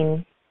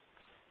thinking,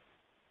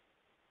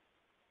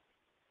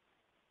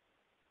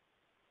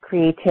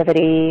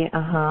 creativity,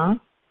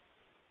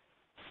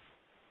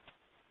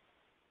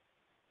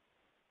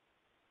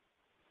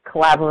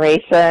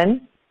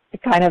 collaboration,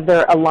 kind of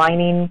they're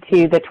aligning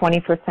to the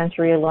 21st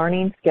century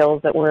learning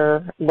skills that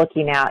we're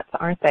looking at,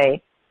 aren't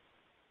they?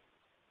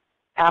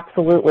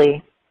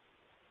 Absolutely.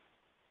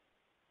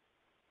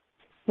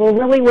 Well,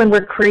 really, when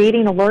we're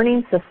creating a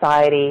learning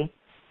society,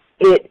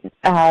 it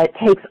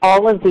takes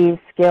all of these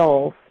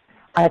skills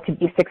to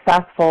be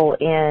successful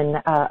in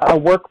a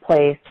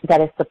workplace that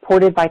is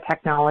supported by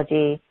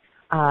technology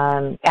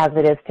as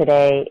it is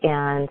today,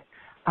 and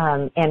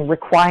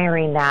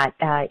requiring that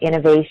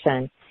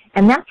innovation.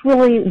 And that's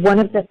really one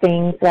of the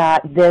things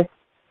that this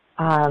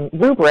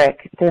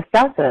rubric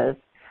discusses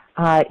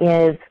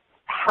is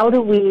how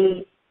do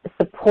we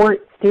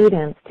support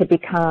students to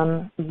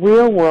become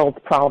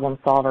real-world problem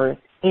solvers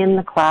in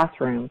the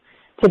classroom,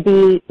 to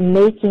be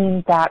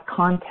making that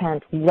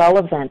content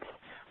relevant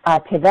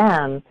to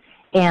them,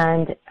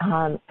 and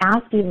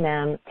asking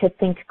them to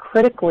think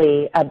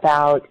critically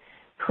about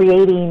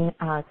creating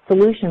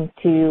solutions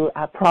to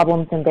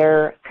problems in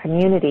their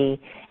community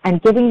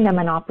and giving them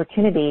an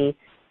opportunity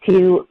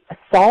to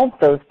solve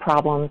those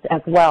problems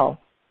as well.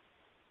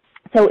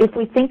 So if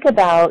we think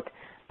about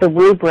the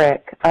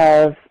rubric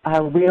of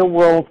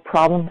real-world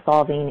problem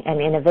solving and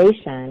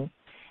innovation,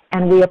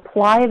 and we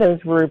apply those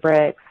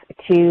rubrics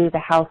to the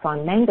house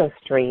on Mango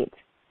Street,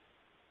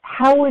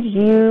 how would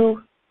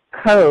you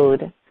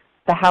code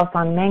the house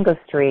on Mango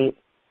Street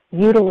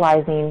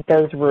utilizing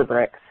those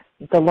rubrics.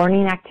 The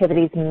learning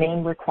activity's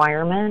main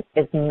requirement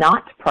is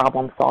not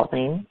problem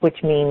solving,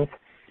 which means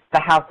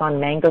the house on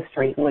Mango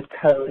Street would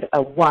code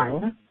a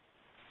 1.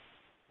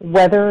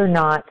 Whether or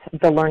not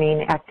the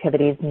learning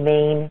activity's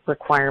main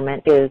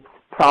requirement is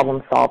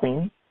problem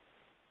solving,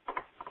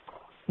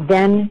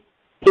 then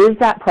is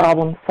that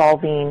problem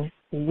solving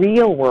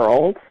real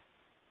world?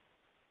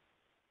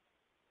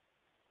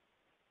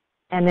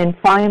 And then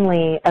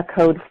finally, a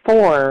code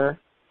 4,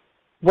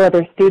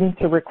 whether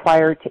students are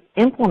required to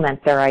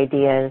implement their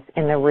ideas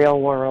in the real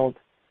world,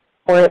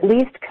 or at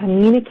least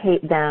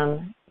communicate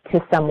them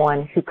to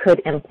someone who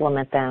could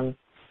implement them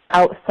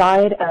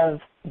outside of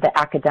the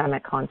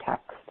academic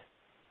context.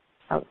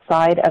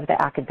 Outside of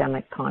the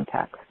academic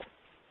context.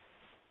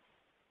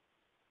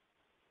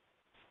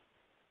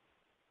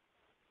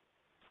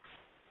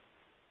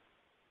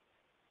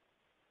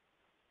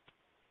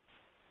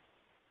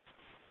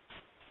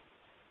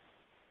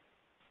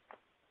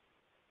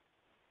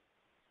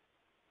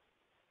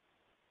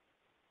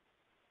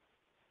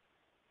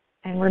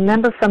 And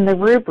remember from the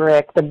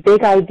rubric, the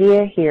big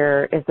idea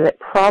here is that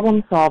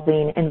problem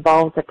solving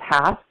involves a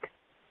task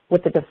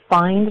with a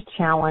defined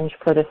challenge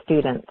for the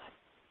student.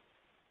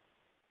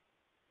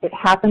 It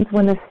happens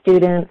when the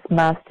students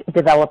must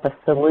develop a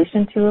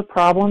solution to a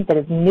problem that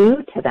is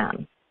new to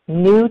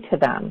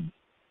them,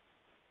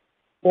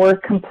 or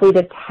complete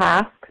a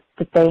task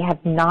that they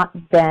have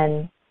not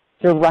been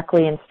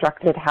directly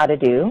instructed how to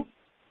do,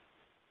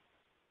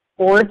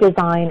 or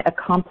design a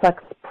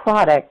complex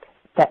product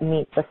that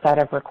meets a set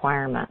of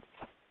requirements.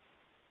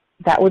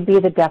 That would be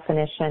the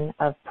definition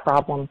of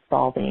problem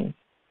solving.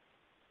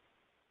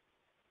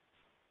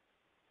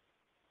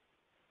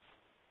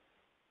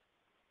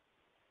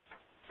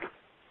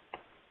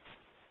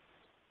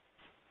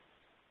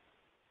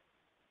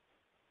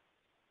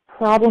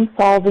 Problem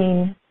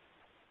solving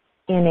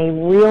in a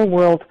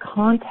real-world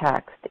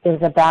context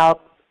is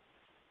about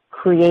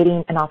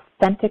creating an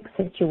authentic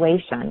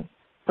situation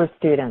for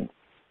students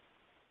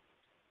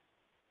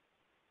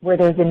where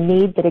there's a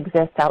need that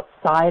exists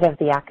outside of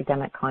the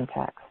academic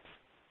context.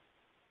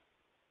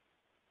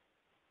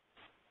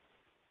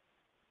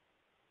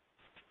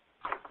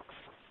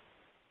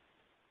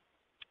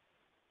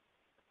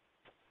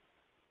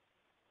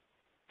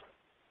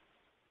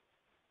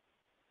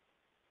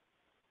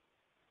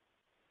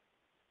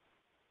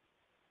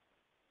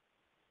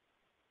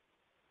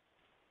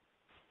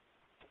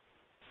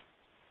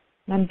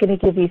 I'm going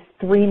to give you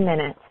 3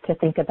 minutes to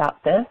think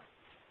about this,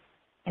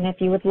 and if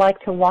you would like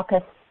to walk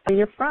us where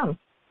you're from.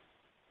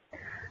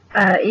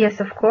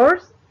 Yes, of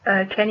course.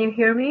 Can you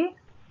hear me?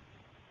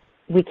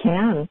 We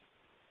can.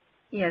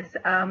 Yes,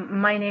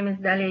 my name is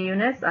Dalia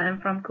Younes. I am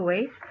from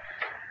Kuwait.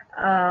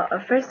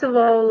 First of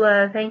all,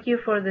 thank you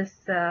for this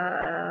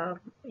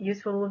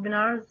useful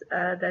webinars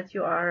that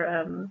you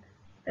are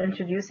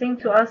introducing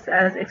to us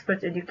as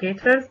expert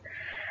educators.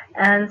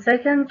 And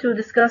second, to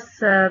discuss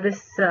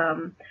this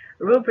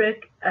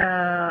rubric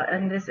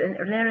and this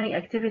learning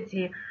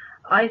activity,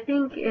 I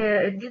think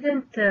it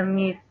didn't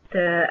meet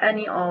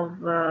any of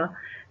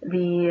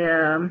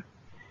the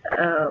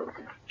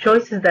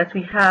choices that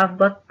we have,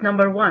 but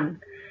number 1,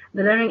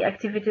 the learning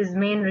activity's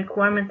main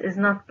requirement is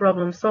not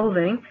problem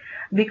solving,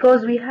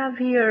 because we have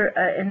here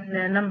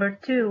in number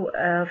 2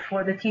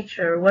 for the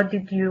teacher, what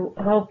did you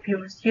hope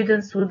your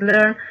students would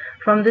learn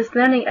from this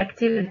learning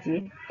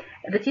activity?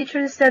 The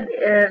teacher said,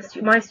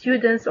 my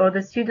students or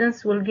the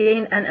students will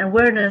gain an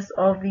awareness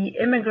of the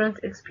immigrant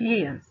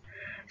experience.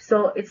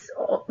 So it's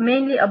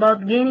mainly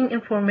about gaining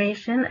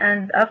information,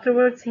 and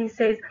afterwards he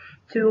says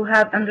to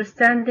have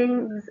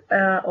understandings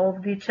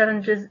of the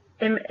challenges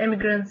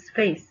immigrants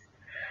face.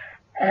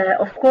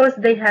 Of course,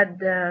 they had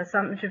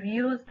some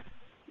interviews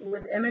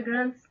with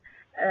immigrants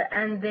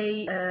and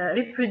they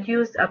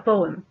reproduced a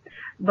poem,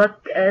 but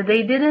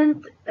they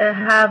didn't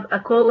have a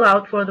call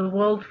out for the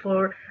world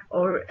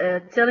or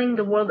telling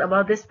the world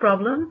about this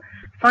problem,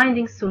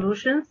 finding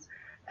solutions,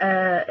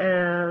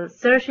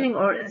 searching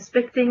or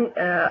inspecting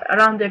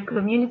around their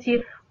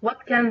community,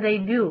 what can they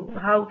do?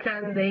 How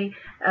can they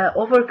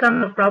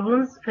overcome the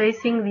problems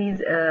facing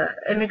these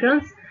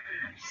immigrants?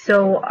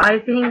 So I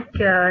think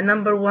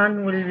number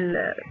 1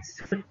 will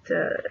suit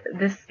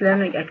this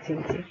learning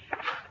activity.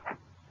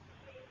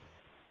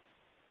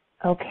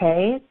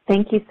 Okay,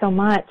 thank you so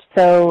much.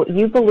 So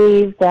you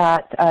believe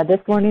that this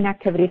learning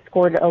activity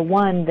scored a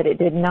 1, that it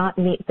did not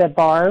meet the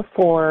bar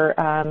for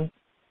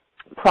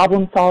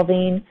problem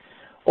solving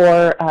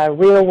or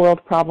real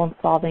world problem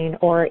solving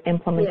or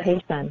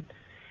implementation.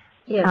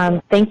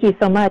 Yes. Thank you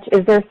so much.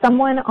 Is there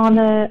someone on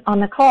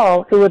the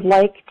call who would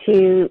like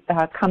to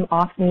come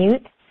off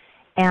mute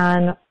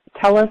and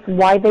tell us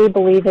why they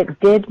believe it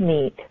did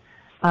meet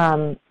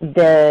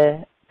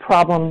the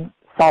problem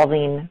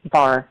solving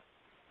bar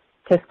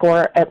to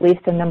score at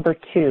least a number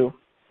 2?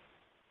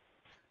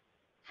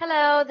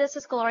 Hello, this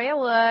is Gloria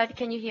Wood.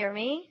 Can you hear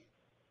me?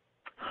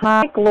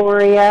 Hi,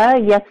 Gloria.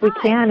 Yes, we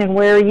Hi. can. And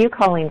where are you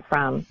calling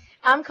from?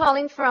 I'm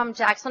calling from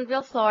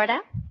Jacksonville, Florida.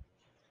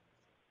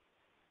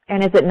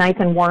 And is it nice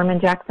and warm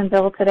in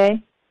Jacksonville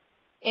today?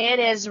 It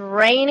is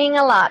raining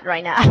a lot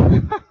right now.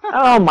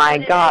 Oh my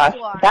gosh,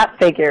 that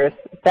figures.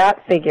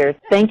 That figures.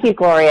 Thank you,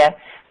 Gloria.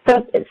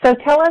 So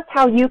tell us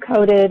how you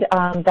coded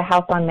the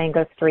house on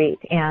Mango Street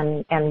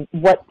and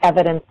what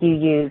evidence you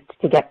used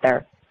to get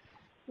there.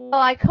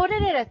 Well, I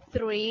coded it at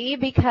 3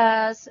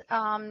 because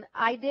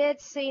I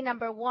did see,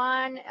 number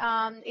one,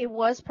 it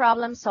was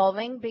problem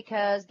solving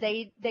because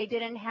they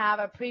didn't have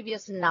a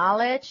previous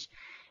knowledge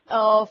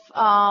of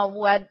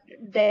what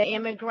the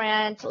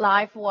immigrant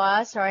life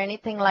was or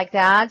anything like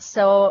that.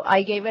 So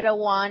I gave it a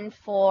 1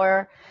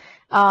 for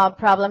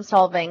problem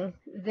solving.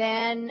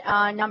 Then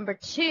number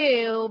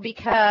 2,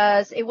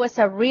 because it was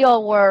a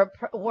real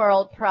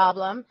world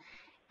problem.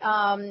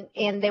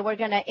 And they were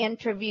going to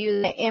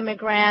interview the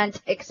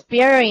immigrant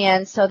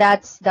experience, so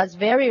that's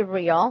very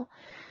real.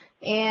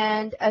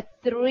 And a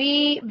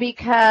 3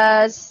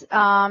 because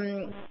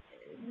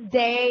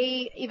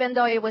they, even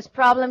though it was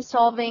problem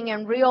solving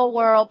and real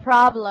world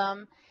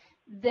problem,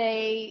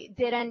 they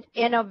didn't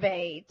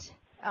innovate.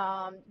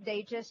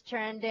 They just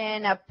turned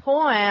in a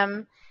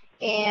poem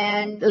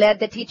and let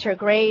the teacher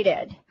grade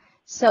it.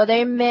 So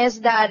they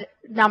missed that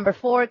number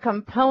 4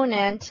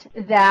 component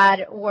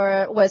that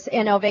was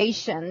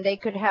innovation. They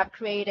could have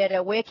created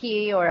a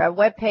wiki or a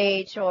web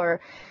page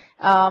or,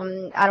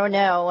 I don't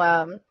know,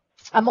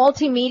 a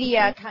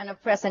multimedia kind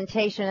of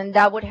presentation, and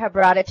that would have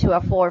brought it to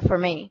a 4 for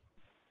me.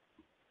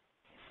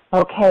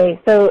 Okay,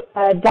 so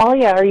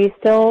Dahlia, are you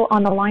still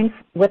on the line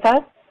with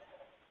us?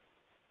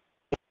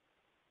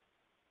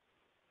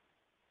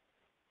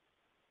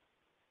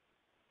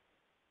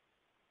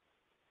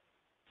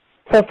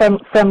 So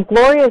from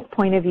Gloria's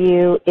point of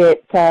view,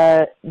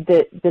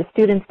 the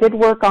students did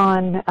work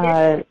on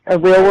a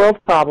real-world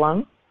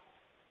problem.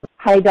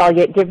 Hi,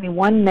 Dahlia. Give me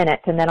 1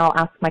 minute, and then I'll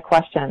ask my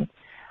question.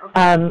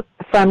 Okay.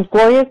 From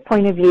Gloria's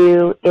point of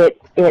view,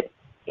 it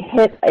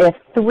hit a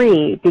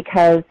 3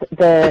 because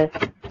the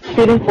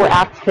students were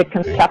asked to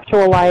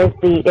conceptualize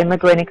the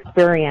immigrant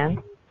experience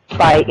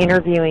by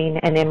interviewing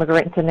an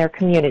immigrant in their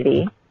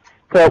community.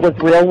 So it was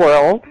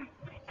real-world.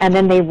 And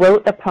then they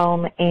wrote a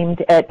poem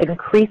aimed at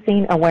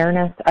increasing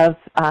awareness of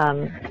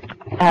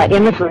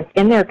immigrants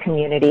in their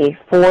community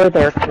for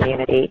their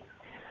community.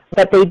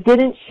 But they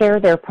didn't share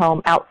their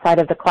poem outside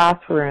of the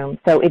classroom,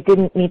 so it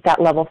didn't meet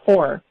that level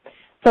 4.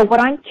 So what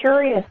I'm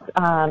curious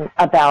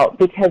about,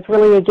 because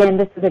really, again,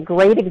 this is a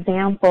great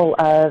example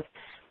of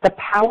the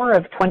power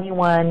of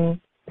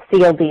 21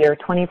 CLD or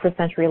 21st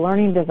century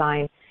learning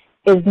design,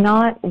 is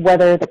not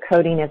whether the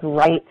coding is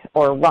right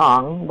or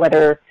wrong,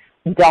 whether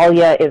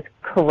Dahlia is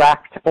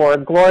correct or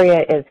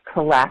Gloria is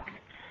correct.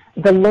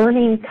 The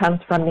learning comes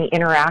from the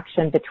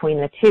interaction between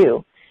the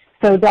two.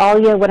 So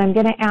Dahlia, what I'm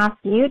going to ask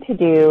you to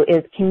do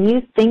is, can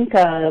you think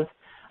of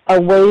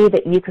a way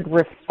that you could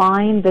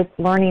refine this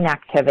learning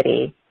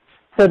activity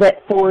so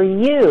that for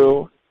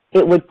you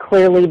it would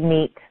clearly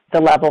meet the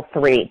level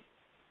 3?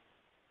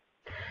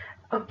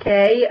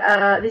 Okay,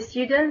 the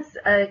students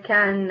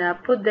can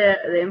put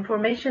the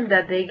information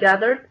that they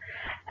gathered,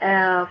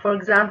 for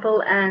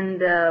example, and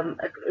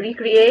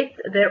recreate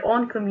their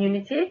own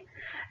community,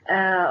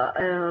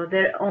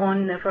 their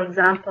own, for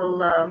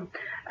example,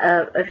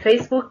 a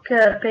Facebook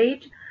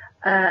page,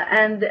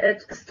 and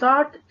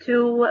start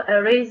to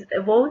raise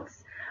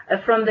votes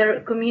from their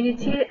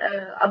community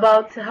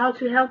about how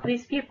to help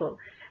these people.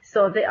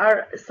 So they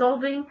are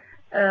solving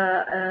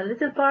a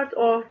little part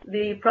of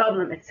the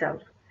problem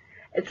itself.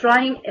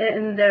 Trying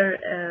in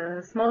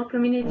their small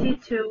community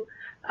to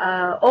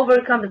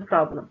overcome the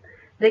problem.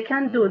 They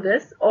can do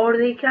this, or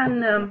they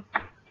can,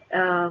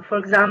 for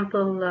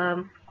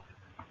example,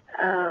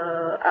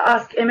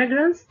 ask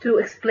immigrants to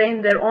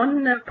explain their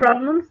own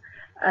problems,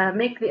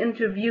 make the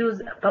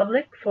interviews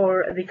public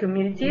for the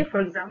community, for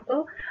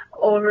example,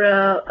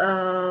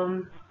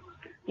 or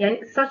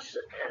such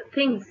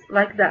things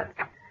like that.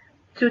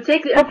 To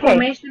take the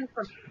information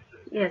from,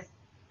 yes.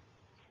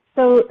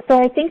 So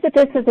I think that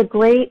this is a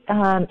great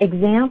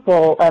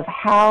example of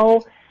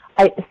how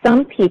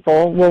some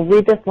people will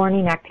read this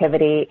learning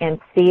activity and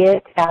see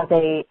it as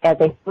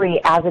a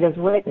 3 as it is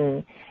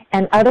written,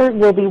 and others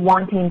will be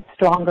wanting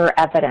stronger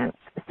evidence.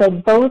 So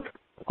both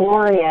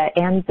Gloria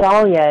and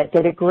Dahlia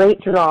did a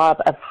great job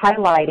of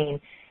highlighting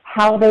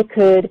how they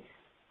could,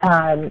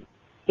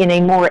 in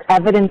a more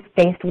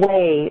evidence-based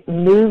way,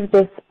 move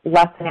this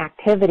lesson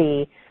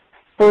activity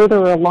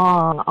further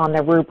along on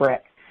the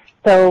rubric.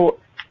 So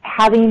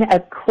having a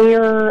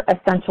clear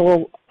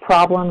essential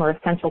problem or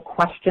essential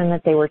question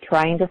that they were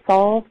trying to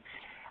solve.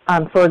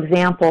 For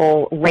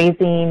example,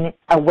 raising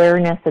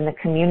awareness in the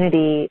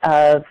community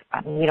of,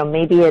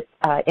 maybe it's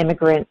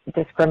immigrant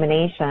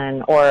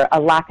discrimination or a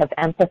lack of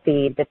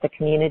empathy that the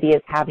community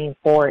is having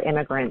for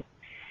immigrants,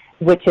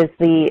 which is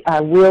the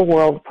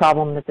real-world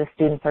problem that the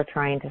students are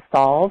trying to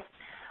solve.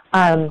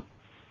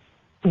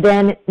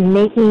 Then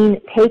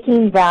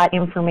taking that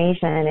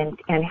information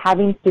and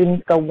having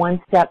students go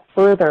one step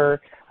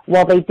further.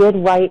 While they did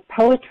write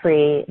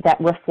poetry that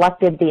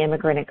reflected the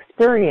immigrant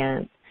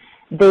experience,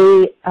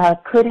 they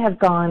could have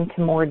gone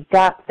to more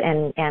depth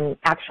and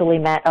actually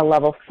met a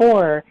level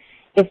 4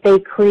 if they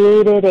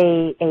created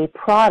a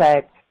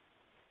product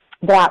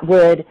that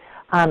would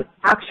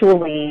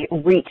actually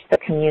reach the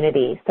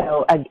community.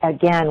 So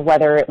again,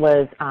 whether it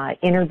was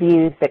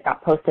interviews that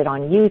got posted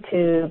on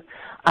YouTube,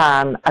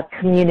 a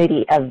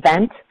community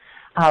event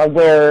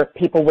where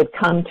people would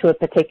come to a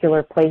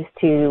particular place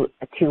to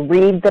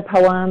read the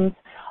poems,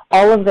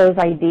 all of those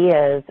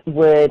ideas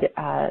would,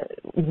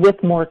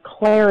 with more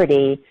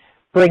clarity,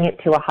 bring it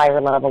to a higher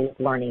level of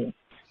learning.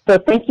 So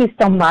thank you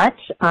so much,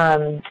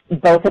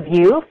 both of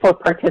you, for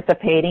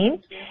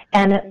participating.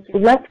 And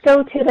let's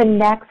go to the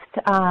next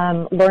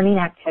learning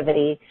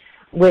activity,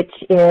 which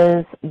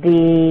is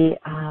the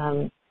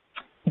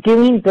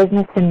doing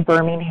business in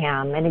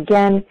Birmingham. And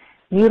again,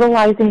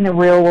 utilizing the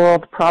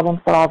real-world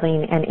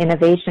problem-solving and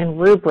innovation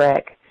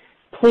rubric.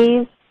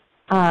 Please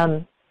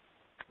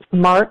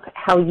mark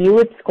how you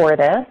would score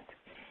this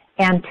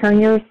and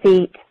turn your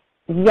seat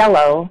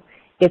yellow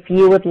if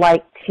you would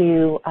like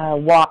to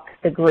walk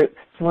the group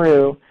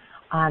through.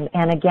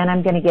 And again,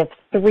 I'm going to give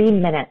 3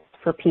 minutes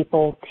for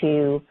people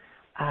to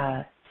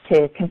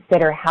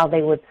consider how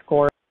they would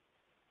score.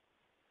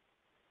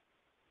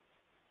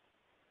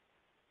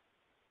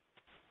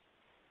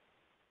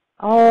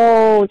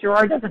 Oh,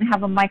 Gerard doesn't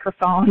have a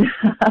microphone.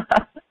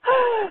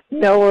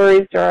 No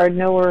worries, Gerard,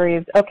 no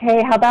worries.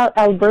 Okay, how about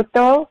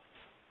Alberto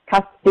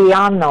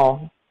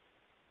Castellano?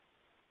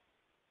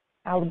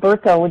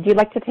 Alberto, would you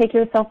like to take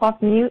yourself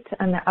off mute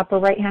in the upper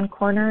right-hand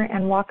corner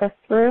and walk us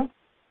through?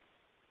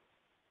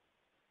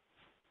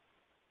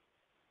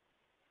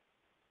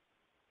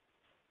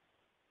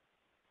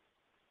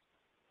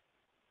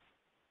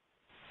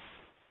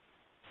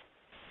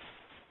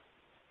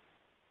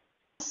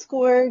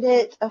 Scored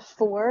it a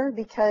 4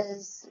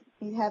 because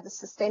you have the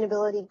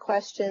sustainability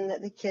question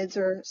that the kids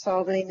are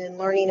solving and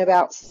learning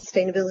about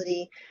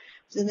sustainability.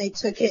 Then they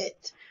took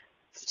it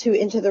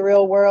into the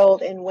real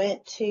world and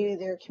went to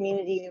their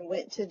community and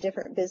went to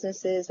different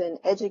businesses and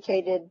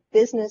educated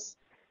business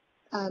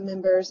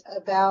members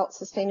about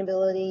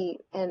sustainability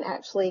and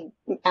actually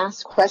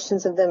asked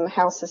questions of them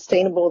how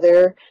sustainable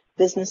their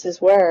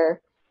businesses were,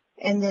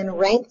 and then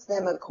ranked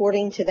them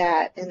according to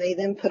that. And they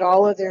then put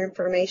all of their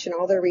information,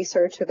 all their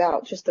research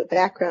about just the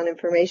background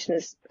information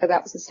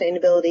about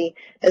sustainability,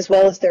 as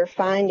well as their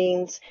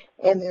findings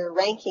and their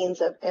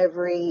rankings of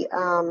every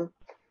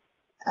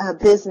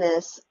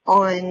business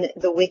on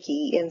the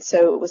wiki. And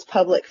so it was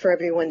public for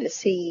everyone to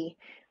see.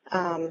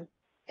 And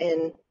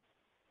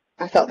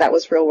I felt that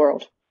was real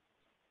world.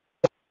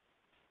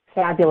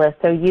 Fabulous.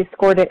 So you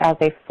scored it as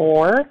a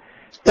 4.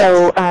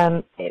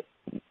 So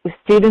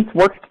students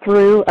worked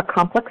through a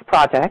complex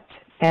project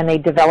and they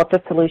developed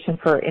a solution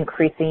for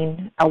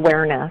increasing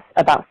awareness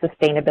about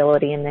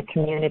sustainability in the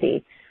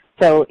community.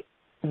 So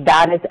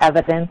that is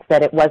evidence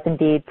that it was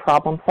indeed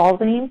problem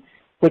solving,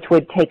 which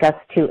would take us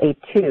to a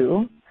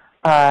 2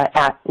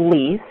 at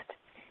least.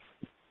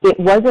 It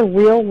was a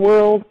real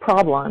world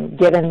problem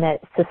given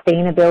that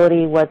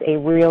sustainability was a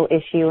real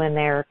issue in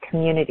their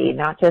community,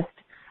 not just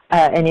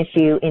an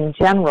issue in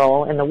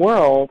general in the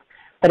world,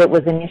 but it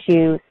was an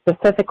issue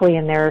specifically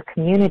in their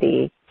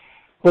community,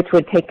 which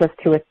would take us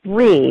to a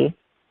 3.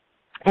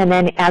 And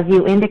then, as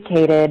you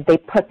indicated, they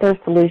put their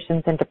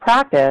solutions into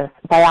practice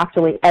by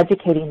actually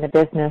educating the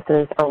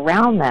businesses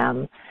around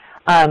them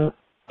on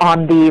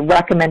the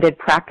recommended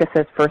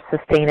practices for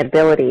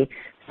sustainability.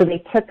 So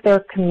they took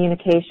their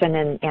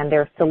communication and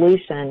their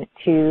solution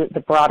to the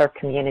broader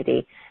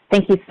community.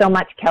 Thank you so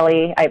much,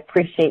 Kelly. I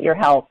appreciate your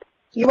help.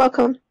 You're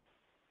welcome.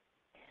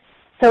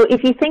 So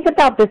if you think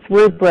about this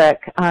rubric,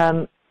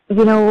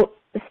 you know,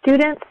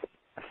 students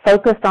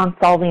focused on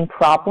solving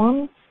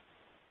problems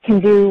can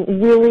do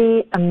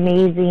really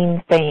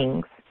amazing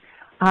things.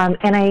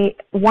 And I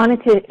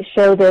wanted to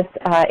show this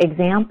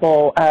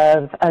example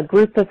of a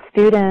group of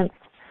students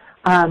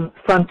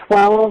from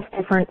 12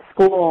 different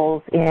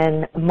schools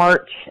in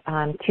March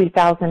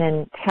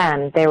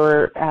 2010. They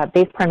were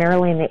based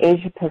primarily in the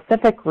Asia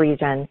Pacific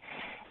region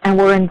and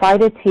were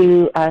invited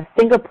to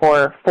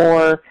Singapore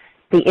for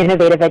the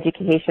Innovative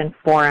Education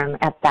Forum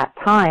at that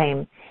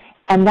time.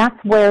 And that's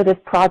where this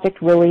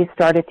project really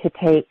started to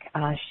take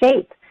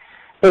shape.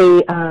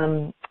 They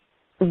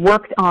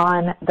worked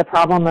on the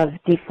problem of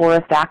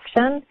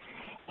deforestation,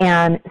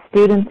 and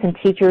students and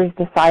teachers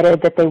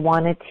decided that they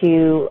wanted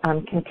to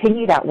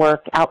continue that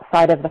work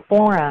outside of the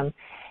forum.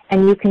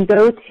 And you can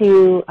go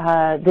to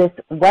this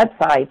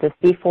website, this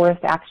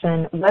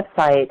Deforestation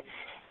website,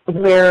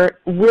 where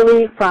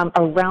really from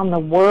around the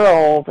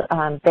world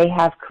they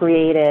have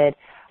created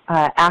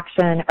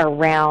action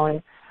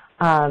around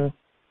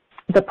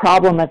the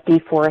problem of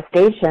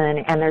deforestation,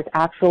 and there's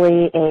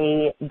actually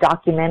a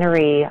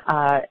documentary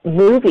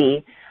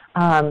movie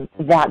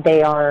that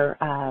they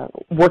are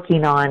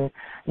working on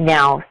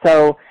now.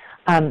 So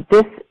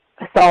this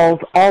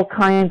solves all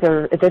kinds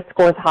of, this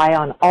scores high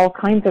on all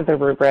kinds of the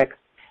rubrics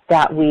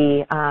that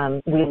we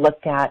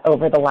looked at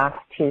over the last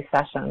 2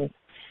 sessions.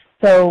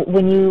 So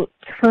when you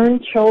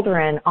turn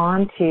children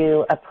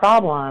onto a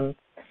problem,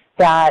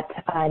 that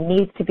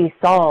needs to be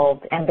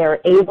solved, and they're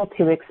able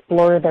to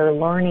explore their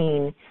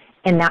learning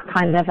in that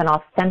kind of an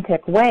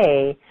authentic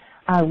way,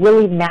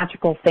 really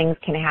magical things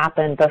can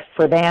happen both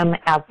for them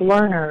as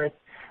learners,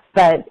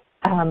 but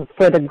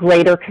for the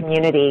greater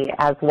community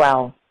as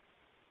well.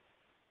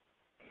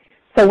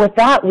 So with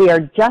that, we are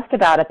just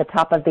about at the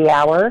top of the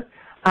hour.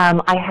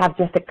 I have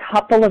just a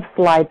couple of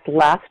slides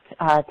left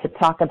to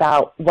talk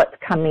about what's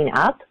coming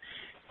up.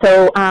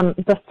 So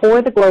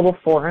before the Global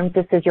Forum,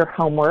 this is your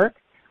homework.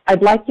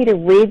 I'd like you to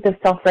read the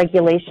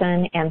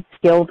self-regulation and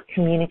skilled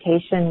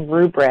communication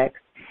rubrics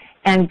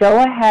and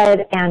go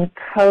ahead and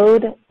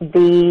code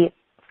the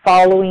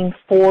following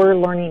 4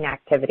 learning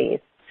activities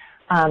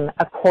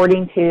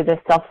according to the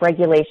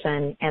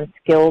self-regulation and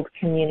skilled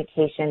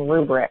communication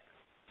rubric.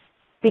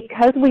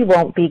 Because we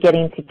won't be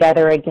getting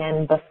together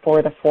again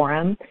before the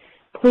forum,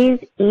 please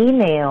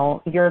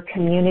email your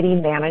community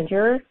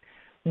manager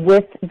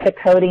with the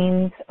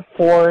codings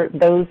for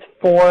those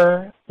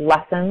 4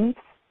 lessons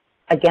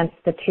against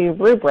the 2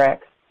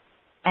 rubrics,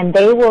 and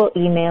they will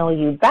email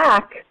you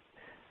back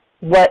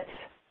what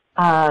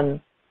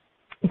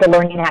the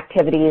learning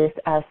activities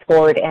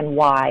scored and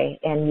why,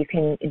 and you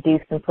can do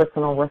some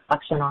personal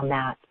reflection on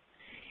that.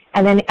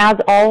 And then, as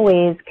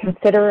always,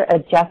 consider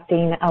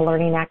adjusting a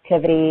learning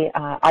activity,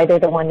 either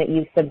the one that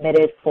you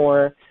submitted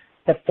for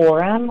the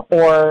forum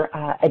or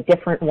a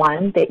different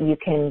one that you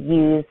can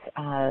use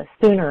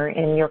sooner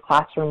in your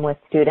classroom with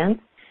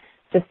students.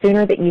 The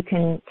sooner that you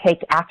can take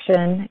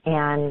action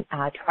and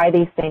try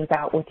these things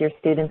out with your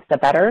students, the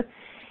better.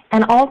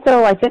 And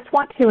also, I just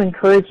want to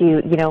encourage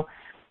you,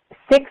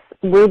 6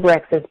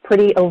 rubrics is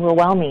pretty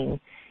overwhelming.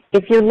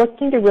 If you're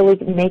looking to really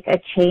make a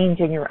change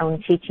in your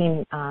own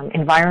teaching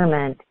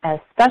environment,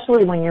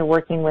 especially when you're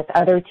working with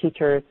other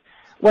teachers,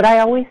 what I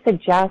always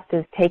suggest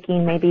is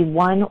taking maybe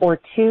 1 or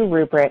 2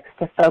 rubrics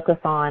to focus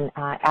on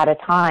at a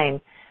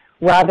time,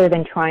 rather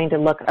than trying to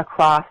look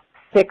across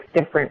 6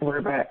 different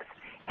rubrics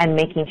and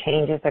making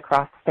changes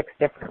across 6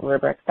 different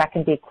rubrics. That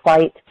can be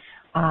quite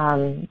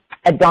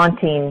a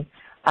daunting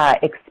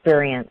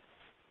experience.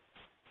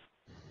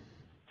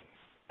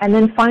 And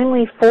then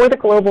finally, for the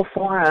Global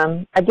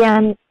Forum,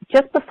 again,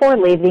 just before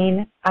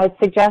leaving, I'd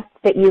suggest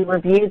that you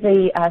review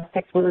the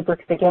 6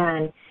 rubrics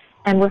again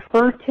and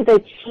refer to the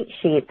cheat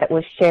sheet that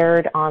was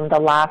shared on the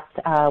last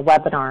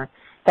webinar.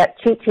 That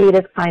cheat sheet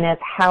is kind of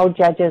how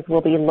judges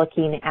will be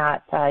looking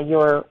at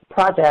your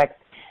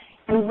project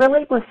and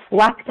really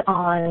reflect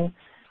on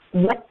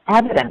what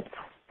evidence,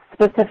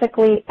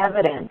 specifically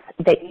evidence,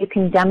 that you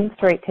can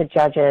demonstrate to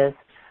judges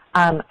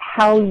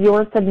how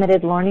your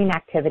submitted learning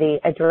activity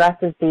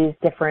addresses these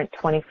different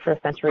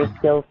 21st century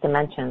skills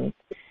dimensions.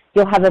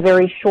 You'll have a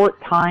very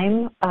short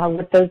time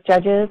with those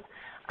judges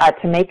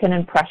to make an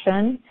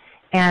impression,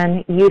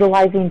 and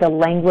utilizing the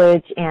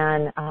language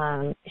and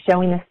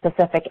showing the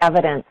specific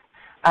evidence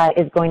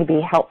is going to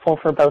be helpful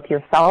for both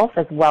yourself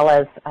as well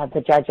as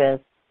the judges.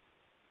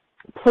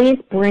 Please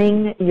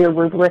bring your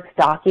rubrics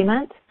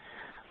document.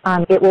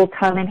 It will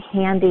come in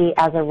handy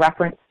as a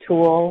reference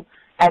tool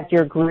as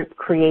your group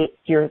creates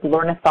your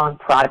Learnathon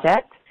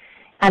project.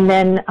 And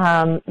then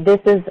this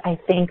is, I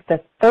think,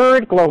 the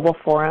 3rd Global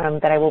Forum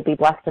that I will be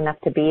blessed enough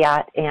to be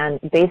at. And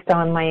based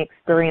on my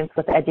experience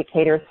with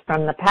educators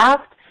from the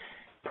past,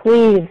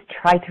 please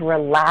try to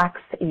relax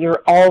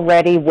your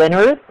already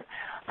winners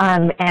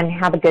and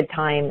have a good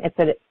time.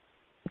 It's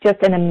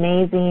just an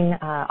amazing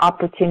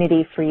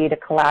opportunity for you to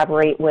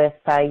collaborate with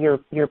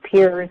your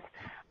peers,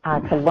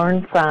 to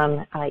learn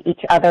from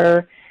each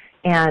other.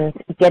 And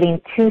getting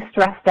too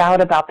stressed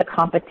out about the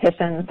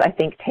competitions, I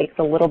think, takes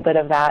a little bit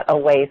of that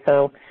away.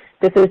 So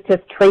this is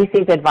just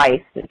Tracy's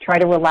advice. Try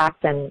to relax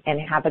and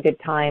have a good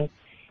time.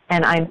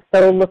 And I'm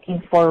so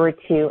looking forward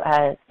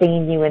to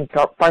seeing you in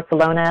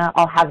Barcelona.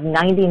 I'll have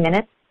 90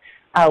 minutes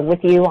with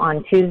you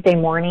on Tuesday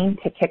morning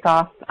to kick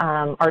off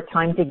our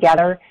time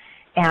together.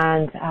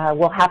 And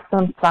we'll have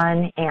some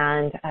fun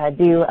and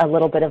do a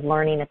little bit of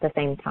learning at the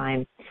same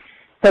time.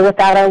 So with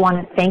that, I want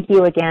to thank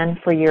you again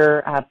for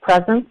your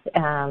presence.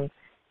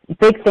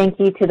 Big thank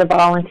you to the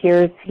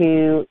volunteers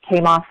who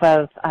came off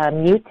of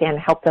mute and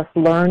helped us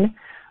learn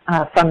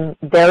from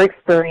their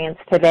experience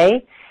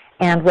today.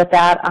 And with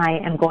that, I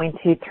am going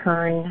to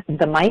turn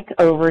the mic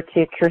over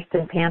to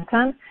Kirsten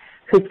Panton,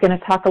 who's going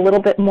to talk a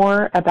little bit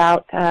more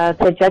about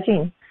the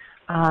judging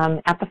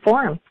at the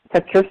forum.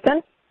 So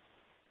Kirsten?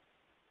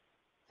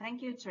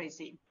 Thank you,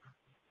 Tracy.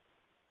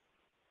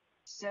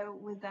 So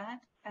with that,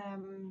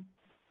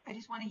 I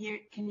just want to hear,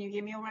 can you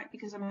hear me all right?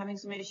 Because I'm having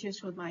some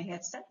issues with my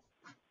headset.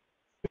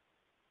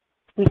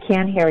 We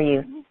can hear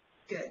you.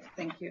 Good,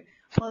 thank you.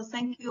 Well,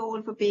 thank you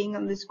all for being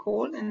on this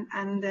call, and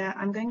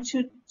I'm going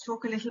to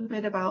talk a little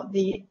bit about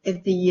the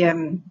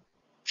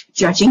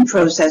judging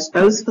process,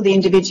 both for the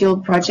individual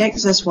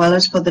projects as well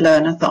as for the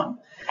Learnathon.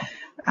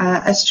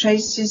 As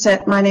Tracy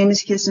said, my name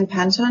is Kirsten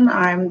Panton.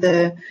 I'm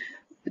the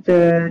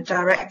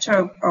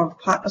Director of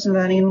Partners in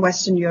Learning in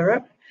Western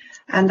Europe.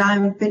 And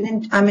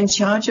I'm in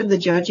charge of the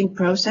judging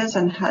process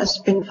and has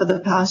been for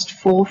the past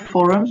 4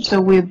 forums. So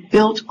we've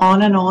built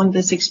on and on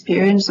this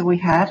experience that we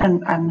had,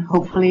 and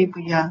hopefully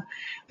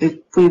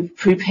we've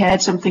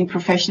prepared something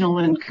professional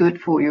and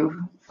good for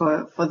you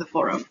for the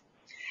forum.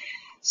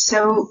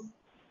 So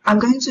I'm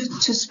going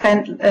to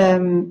spend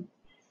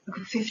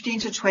 15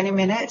 to 20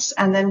 minutes,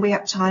 and then we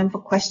have time for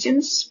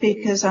questions,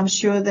 because I'm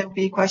sure there'll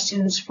be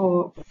questions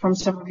from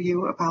some of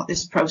you about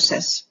this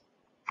process.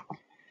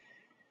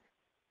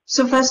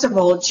 So first of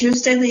all,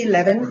 Tuesday the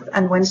 11th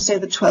and Wednesday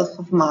the 12th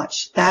of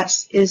March,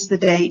 that is the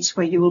date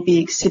where you will be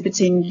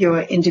exhibiting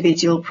your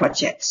individual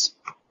projects.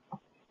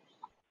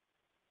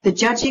 The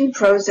judging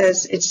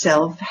process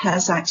itself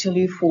has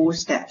actually 4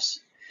 steps.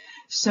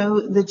 So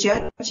the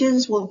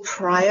judges will,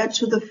 prior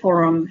to the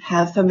forum,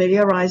 have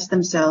familiarized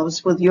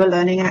themselves with your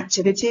learning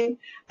activity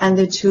and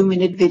the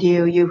 2-minute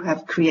video you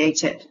have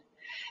created.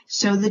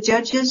 So the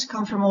judges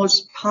come from all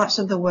parts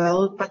of the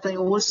world, but they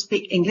all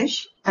speak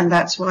English, and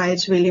that's why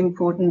it's really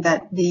important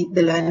that the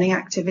learning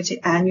activity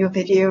and your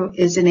video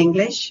is in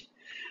English,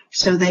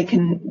 so they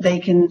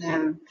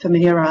can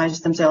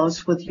familiarize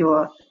themselves with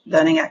your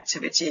learning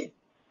activity.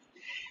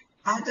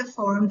 At the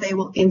forum, they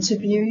will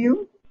interview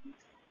you,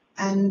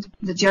 and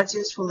the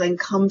judges will then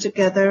come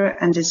together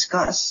and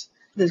discuss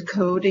the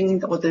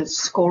coding or the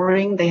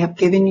scoring. They have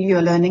given you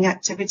your learning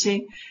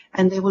activity,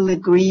 and they will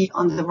agree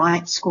on the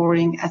right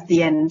scoring at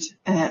the end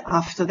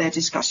after their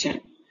discussion.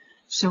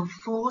 So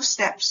 4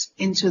 steps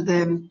into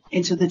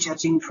the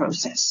judging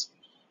process.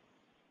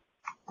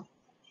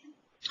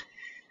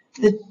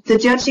 The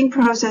judging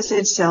process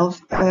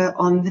itself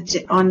on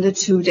the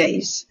 2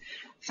 days.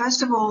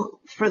 First of all,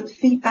 for the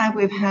feedback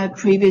we've had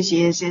previous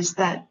years is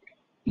that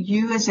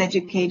you as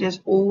educators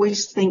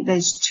always think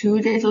there's too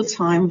little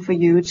time for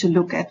you to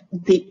look at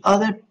the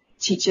other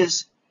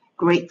teachers'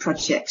 great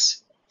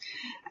projects.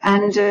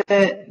 And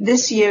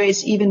this year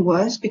is even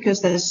worse because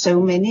there's so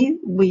many.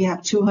 We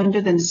have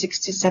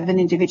 267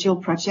 individual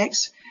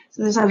projects.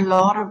 So there's a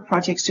lot of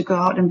projects to go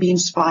out and be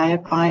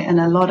inspired by, and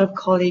a lot of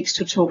colleagues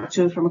to talk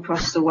to from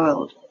across the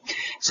world.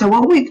 So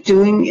what we're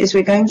doing is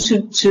we're going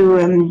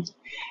to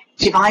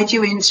divide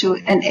you into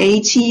an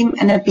A team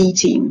and a B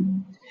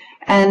team.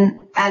 And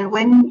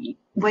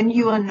when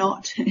you are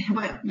not,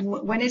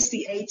 when it's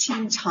the A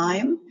team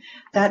time,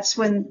 that's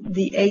when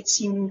the A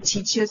team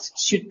teachers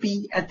should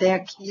be at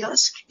their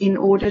kiosk in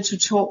order to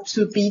talk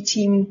to B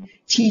team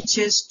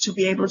teachers, to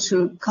be able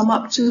to come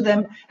up to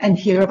them and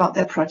hear about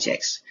their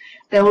projects.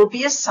 There will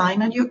be a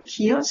sign on your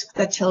kiosk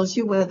that tells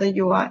you whether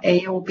you are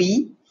A or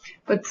B,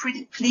 but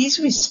please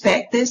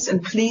respect this,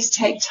 and please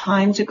take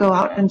time to go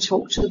out and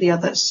talk to the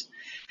others.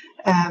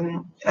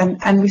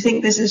 And we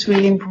think this is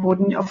really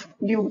important.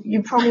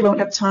 You probably won't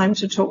have time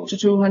to talk to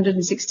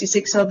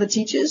 266 other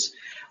teachers,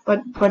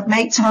 but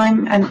make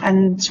time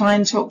and try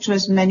and talk to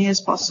as many as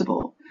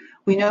possible.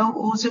 We know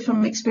also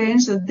from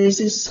experience that this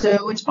is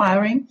so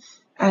inspiring,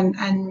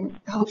 and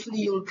hopefully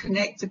you'll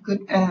connect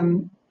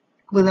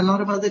with a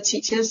lot of other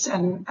teachers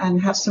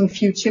and have some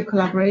future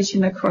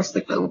collaboration across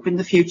the globe in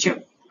the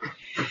future.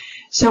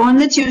 So on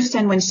the Tuesday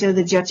and Wednesday,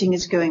 the judging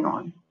is going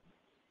on.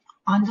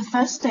 On the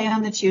first day,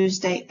 on the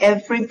Tuesday,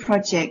 every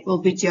project will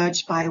be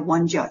judged by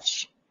 1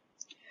 judge.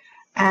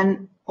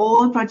 And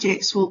all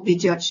projects will be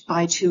judged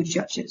by 2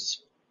 judges.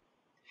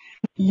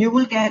 You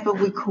will get what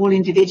we call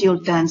individual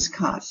dance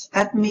cards.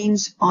 That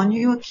means on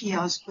your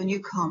kiosk when you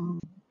come,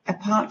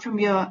 apart from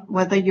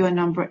whether you're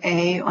number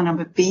A or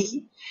number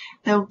B,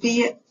 there will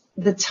be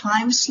the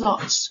time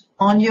slots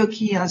on your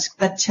kiosk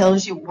that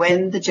tells you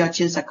when the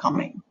judges are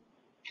coming.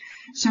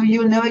 So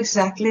you'll know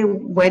exactly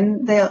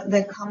when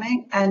they're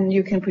coming, and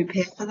you can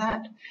prepare for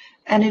that.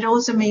 And it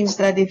also means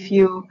that if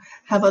you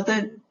have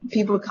other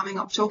people coming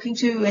up talking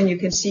to, and you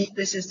can see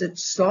this is the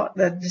slot,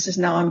 that this is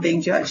now I'm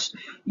being judged,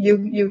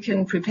 you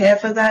can prepare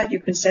for that. You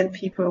can send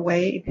people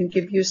away. It can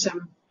give you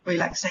some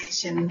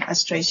relaxation,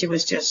 as Tracy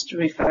was just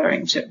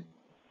referring to.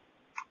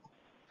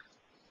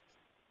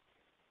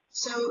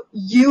 So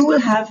you will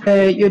have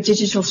your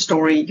digital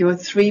story, your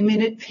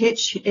 3-minute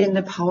pitch in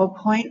the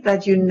PowerPoint,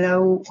 that you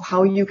know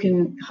how you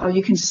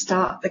can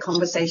start the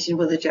conversation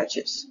with the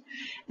judges.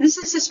 This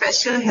is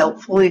especially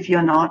helpful if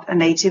you're not a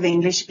native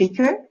English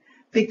speaker,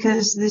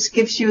 because this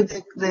gives you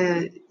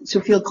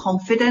to feel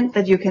confident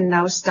that you can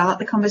now start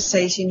the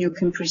conversation, you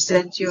can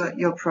present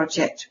your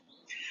project.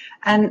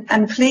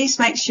 And please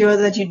make sure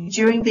that you,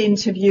 during the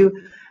interview,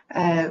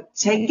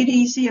 take it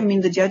easy. I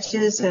mean, the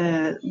judges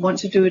want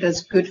to do it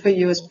as good for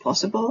you as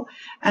possible.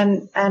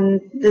 And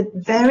the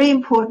very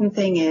important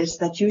thing is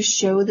that you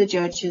show the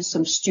judges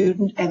some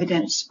student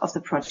evidence of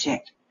the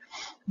project.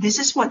 This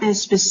is what they're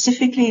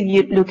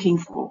specifically looking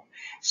for.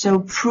 So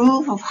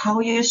proof of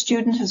how your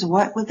student has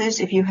worked with this,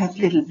 if you have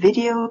little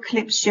video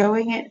clips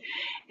showing it,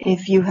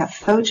 if you have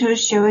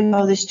photos showing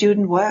how the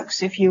student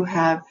works, if you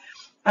have,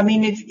 I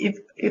mean, if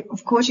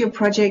of course your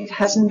project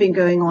hasn't been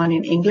going on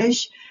in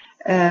English,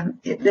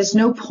 there's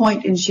no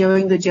point in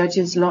showing the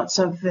judges lots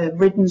of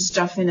written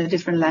stuff in a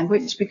different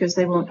language because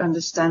they won't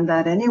understand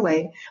that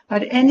anyway.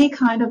 But any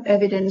kind of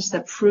evidence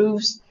that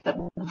proves that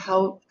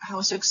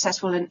how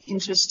successful and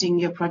interesting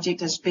your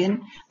project has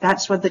been,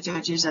 that's what the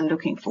judges are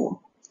looking for.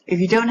 If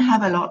you don't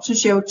have a lot to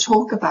show,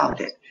 talk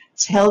about it.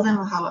 Tell them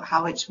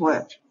how it's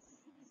worked.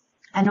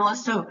 And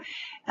also,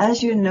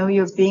 as you know,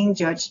 you're being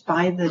judged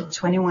by the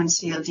 21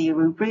 CLD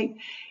rubric.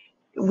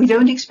 We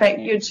don't expect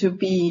you to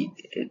be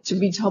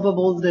top of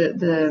all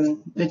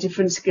the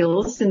different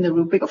skills in the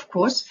rubric, of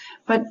course,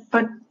 but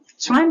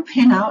try and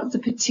pin out the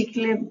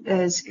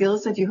particular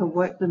skills that you have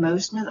worked the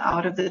most with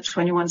out of the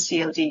 21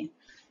 CLD,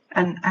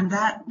 and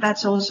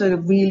that's also a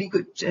really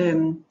good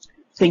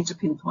thing to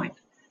pinpoint.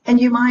 And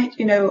you might,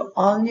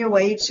 on your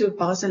way to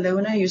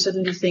Barcelona, you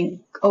suddenly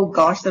think, oh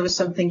gosh, there was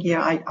something here.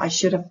 I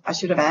should have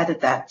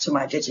added that to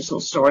my digital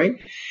story.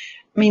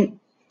 I mean,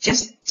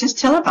 just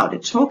tell about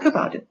it, talk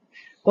about it.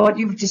 What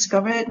you've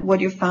discovered, what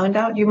you found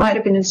out. You might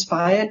have been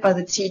inspired by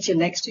the teacher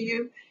next to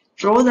you.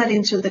 Draw that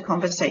into the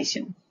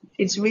conversation.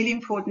 It's really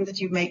important that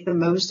you make the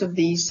most of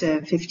these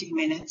 15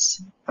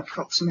 minutes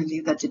approximately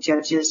that the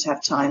judges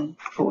have time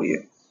for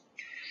you.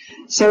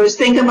 So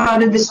think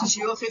about it. This is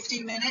your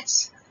 15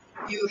 minutes.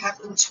 You have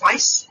them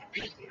twice,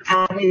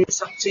 and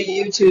it's up to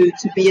you to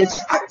be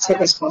as active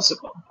as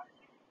possible.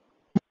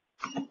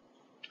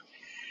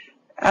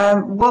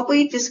 What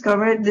we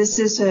discovered, this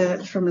is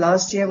from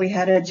last year, we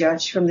had a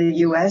judge from the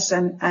US,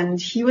 and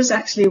he was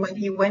actually, when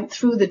he went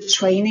through the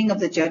training of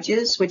the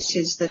judges, which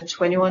is the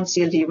 21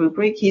 CLD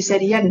rubric, he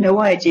said he had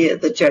no idea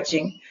that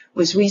judging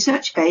was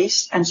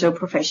research-based and so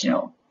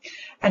professional.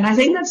 And I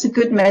think that's a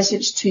good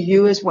message to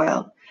you as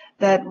well,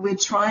 that we're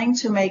trying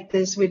to make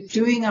this, we're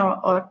doing our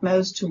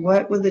utmost to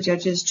work with the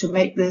judges to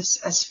make this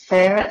as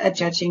fair a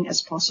judging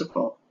as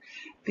possible,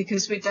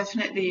 because we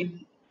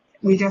definitely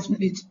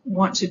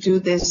want to do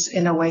this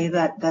in a way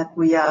that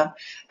we are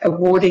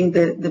awarding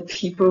the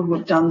people who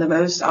have done the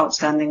most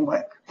outstanding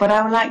work. But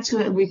I would like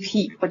to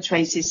repeat what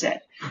Tracy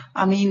said.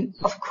 I mean,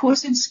 of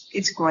course,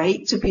 it's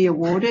great to be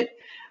awarded,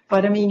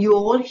 but I mean, you're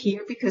all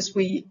here because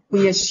we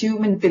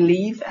assume and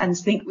believe and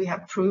think we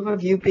have proof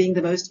of you being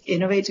the most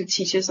innovative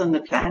teachers on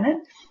the planet.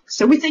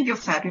 So we think you're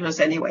fabulous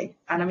anyway.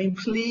 And I mean,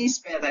 please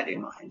bear that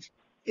in mind.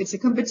 It's a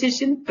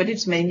competition, but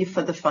it's mainly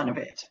for the fun of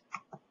it.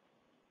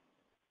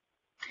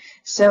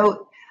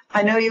 So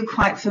I know you're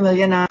quite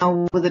familiar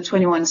now with the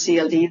 21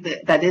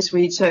 CLD that is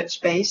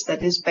research-based,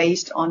 that is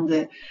based on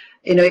the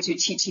innovative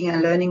teaching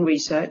and learning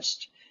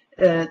research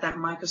that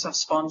Microsoft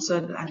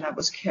sponsored, and that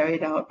was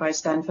carried out by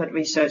Stanford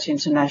Research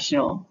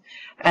International,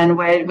 and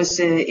where it was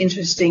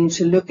interesting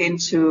to look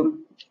into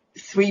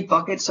 3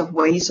 buckets of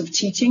ways of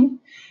teaching,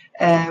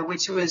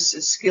 which was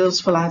skills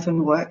for life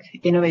and work,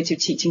 innovative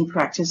teaching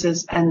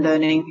practices, and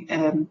learning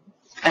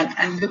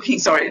and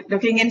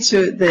looking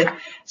into the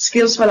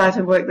skills for life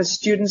and work that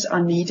students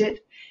are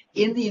needed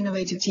in the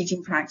innovative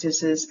teaching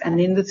practices and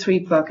in the 3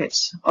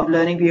 buckets of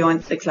learning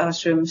beyond the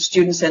classroom,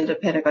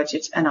 student-centered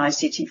pedagogy, and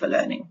ICT for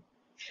learning.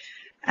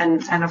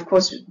 And of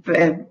course,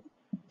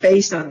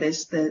 based on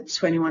this, the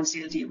 21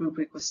 CLD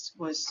rubric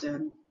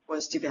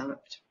was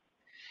developed.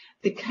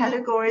 The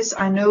categories,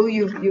 I know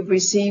you've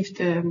received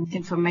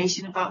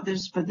information about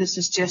this, but this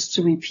is just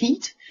to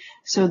repeat.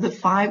 So the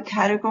 5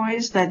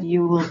 categories that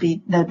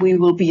we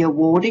will be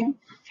awarding.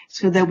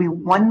 So there'll be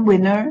 1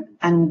 winner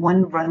and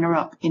 1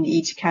 runner-up in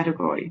each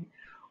category.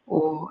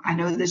 Or I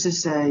know this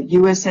is a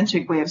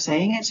US-centric way of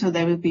saying it. So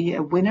there will be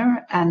a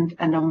winner and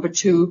a number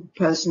 2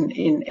 person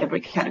in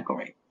every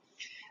category.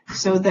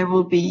 So there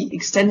will be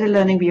extended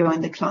learning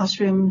beyond the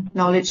classroom,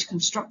 knowledge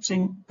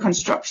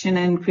construction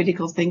and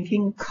critical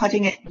thinking,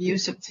 cutting-edge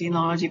use of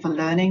technology for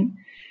learning,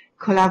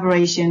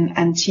 collaboration,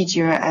 and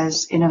teacher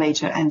as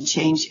innovator and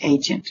change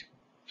agent.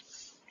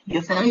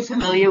 You're very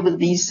familiar with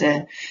these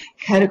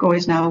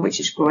categories now,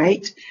 which is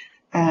great,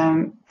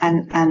 but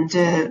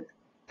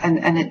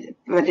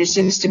it's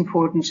just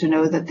important to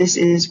know that this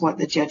is what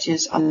the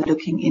judges are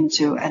looking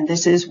into, and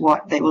this is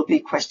what they will be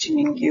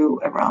questioning you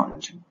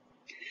around.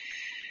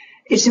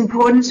 It's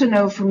important to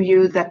know from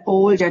you that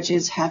all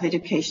judges have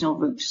educational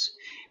roots.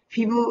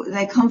 People,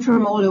 they come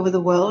from all over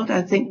the world.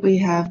 I think we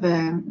have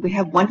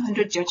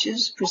 100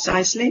 judges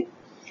precisely.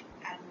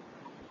 And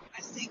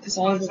I think as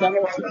far as I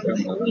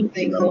remember,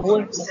 they come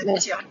from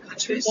 70 odd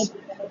countries.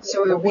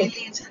 So a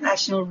really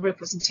international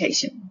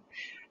representation.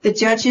 The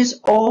judges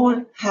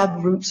all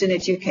have roots in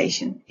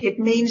education. It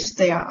means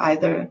they are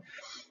either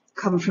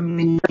come from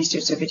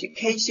ministries of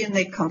education,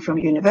 they come from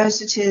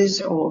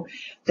universities, or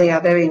they are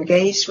very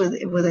engaged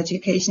with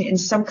education in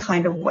some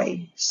kind of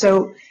way.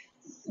 So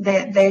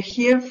they're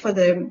here for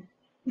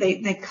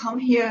they come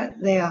here,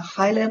 they are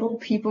high-level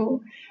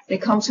people, they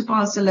come to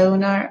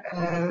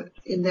Barcelona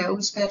in their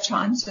own spare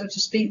time, so to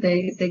speak.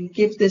 They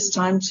give this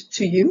time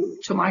to you,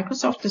 to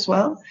Microsoft as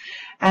well,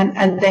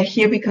 and they're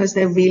here because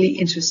they're really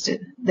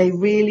interested. They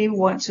really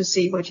want to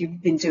see what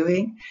you've been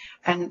doing,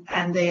 and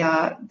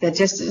they're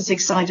just as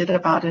excited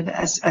about it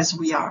as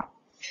we are.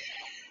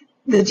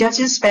 The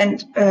judges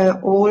spent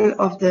all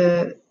of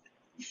the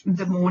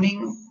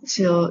morning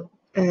till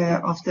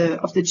of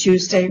the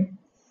Tuesday,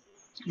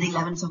 the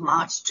 11th of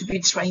March, to be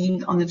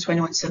trained on the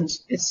 21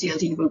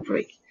 CLD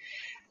rubric.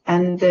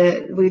 And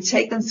we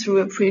take them through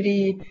a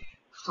pretty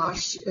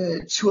harsh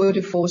tour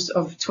de force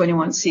of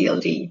 21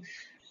 CLD.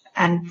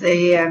 And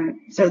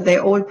so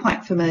they're all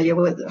quite familiar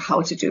with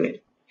how to do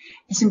it.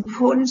 It's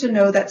important to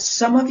know that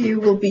some of you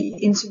will be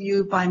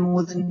interviewed by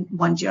more than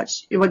one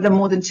judge,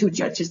 more than two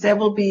judges. There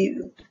will be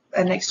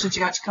an extra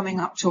judge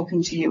coming up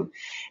talking to you.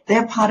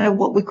 They're part of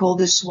what we call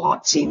the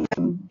SWAT team.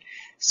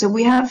 So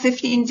we have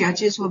 15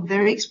 judges who are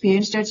very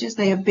experienced judges.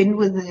 They have been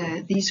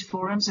with these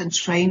forums and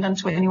trained on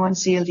 21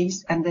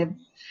 CLDs, and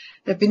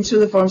they've been to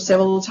the forum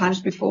several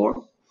times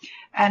before.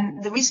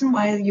 And the reason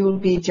why you will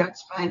be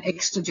judged by an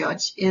extra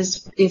judge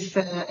is if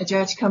a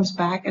judge comes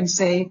back and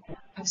say,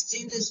 I've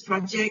seen this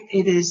project,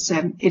 it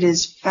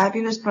is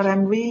fabulous, but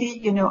I'm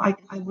really, I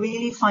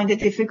really find it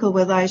difficult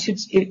whether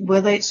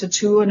it's a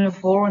 2 and a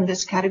 4 in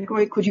this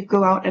category. Could you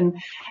go out and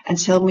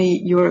tell me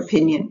your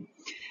opinion?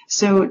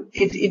 So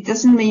it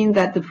doesn't mean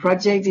that the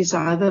project is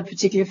either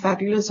particularly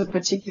fabulous or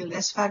particularly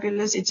less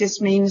fabulous. It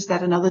just means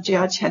that another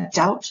judge had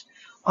doubt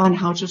on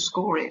how to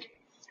score it.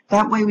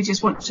 That way, we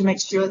just want to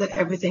make sure that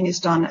everything is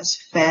done as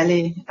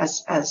fairly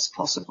as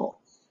possible.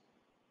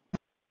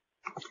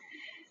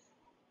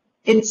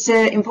 It's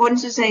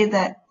important to say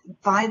that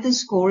by the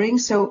scoring,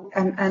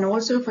 and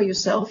also for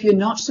yourself, you're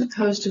not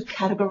supposed to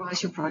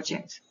categorize your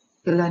project,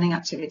 the learning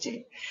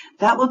activity.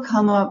 That will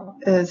come up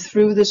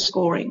through the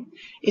scoring.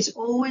 It's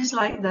always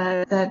like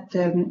that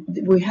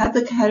we have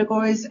the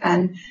categories,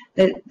 and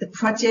the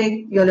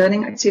project, your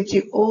learning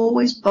activity,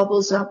 always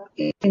bubbles up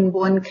in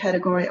one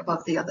category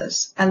above the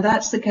others. And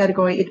that's the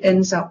category it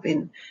ends up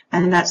in.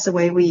 And that's the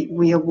way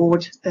we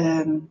award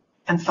and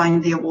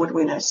find the award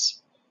winners.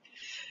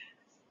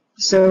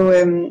 So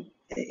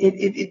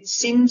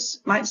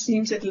it might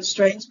seem a little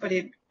strange, but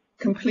it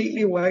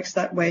completely works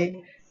that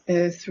way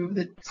through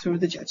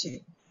the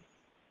judging.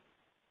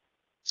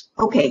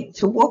 Okay,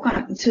 to walk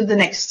on to the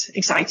next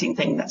exciting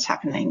thing that's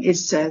happening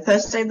is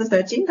Thursday the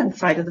 13th and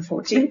Friday the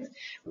 14th.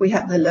 We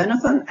have the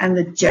Learnathon and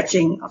the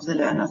judging of the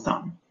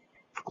Learnathon.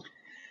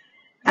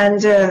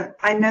 And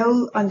I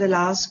know on the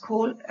last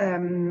call,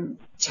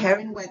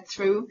 Taryn went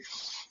through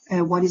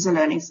what is a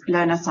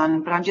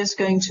Learnathon, but I'm just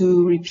going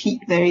to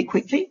repeat very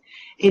quickly.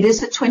 It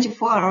is a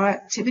 24-hour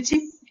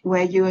activity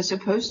where you are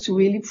supposed to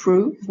really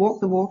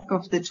walk the walk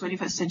of the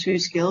 21st century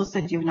skills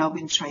that you've now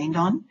been trained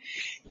on.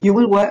 You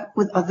will work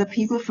with other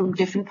people from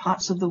different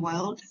parts of the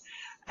world,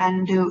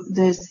 and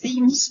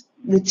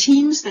the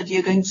teams that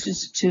you're going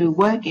to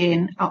work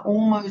in are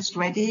almost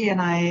ready,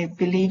 and I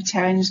believe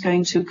Taryn is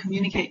going to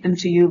communicate them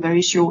to you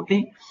very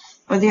shortly.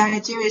 But the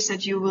idea is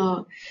that you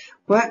will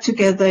work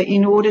together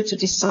in order to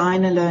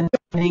design a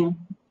learning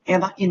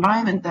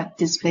environment that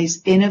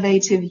displays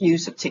innovative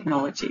use of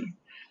technology.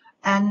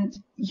 And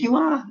you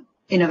are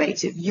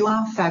innovative, you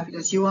are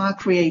fabulous, you are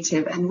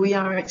creative, and we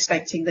are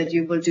expecting that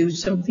you will do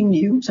something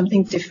new,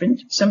 something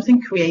different,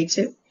 something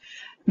creative,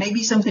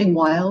 maybe something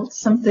wild,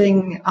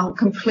 something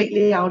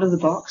completely out of the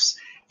box.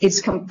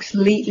 It's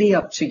completely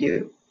up to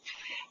you.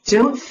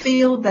 Don't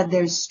feel that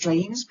there's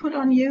strains put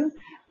on you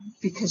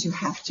because you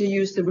have to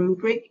use the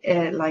rubric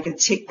like a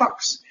tick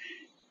box.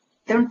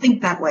 Don't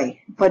think that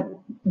way, but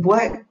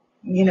work,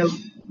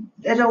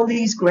 let all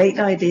these great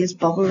ideas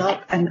bubble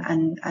up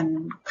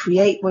and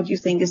create what you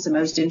think is the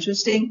most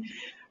interesting,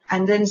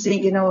 and then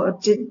think,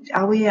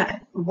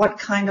 what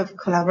kind of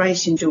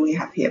collaboration do we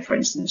have here, for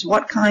instance?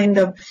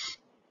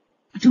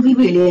 Do we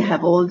really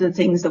have all the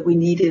things that we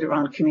needed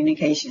around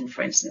communication,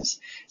 for instance?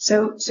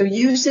 So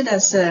use it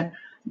as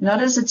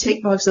not as a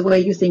tick box the way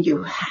you think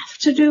you have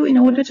to do in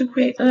order to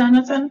create a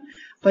Learnathon,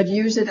 but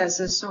use it as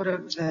a sort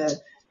of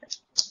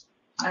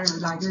I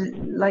don't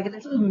know, like a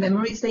little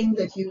memory thing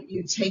that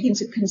you take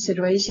into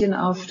consideration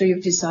after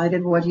you've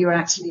decided what you're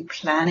actually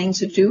planning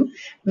to do,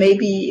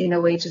 maybe in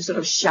a way to sort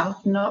of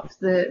sharpen up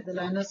the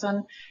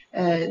Learnathon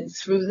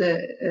through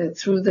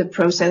the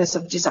process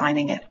of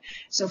designing it.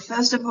 So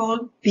first of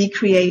all, be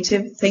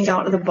creative, think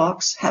out of the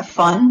box, have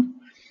fun,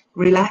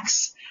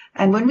 relax.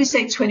 And when we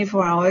say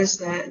 24 hours,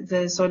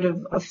 the sort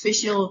of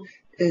official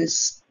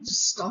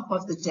stop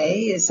of the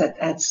day is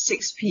at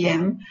 6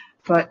 p.m.,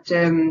 but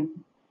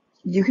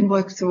you can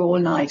work through all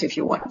night if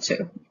you want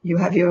to. You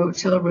have your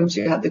hotel rooms,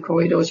 you have the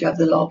corridors, you have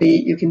the lobby,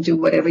 you can do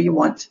whatever you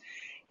want.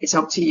 It's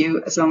up to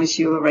you as long as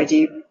you are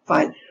ready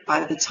by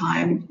the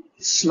time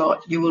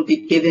slot you will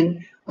be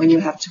given when you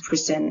have to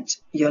present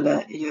your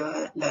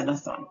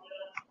Learnathon.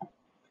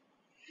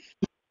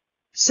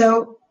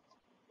 So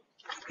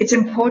it's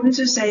important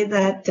to say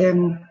that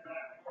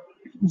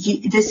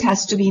this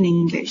has to be in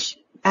English.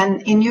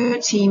 And in your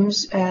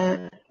teams,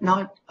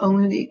 not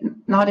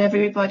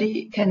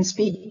everybody can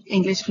speak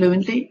English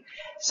fluently.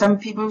 Some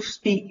people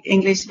speak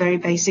English very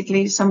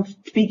basically. Some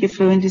speak it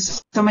fluently.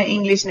 Some are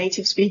English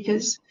native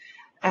speakers.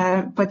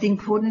 But the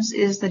importance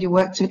is that you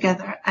work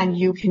together and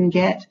you can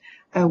get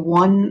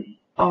one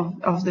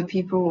of the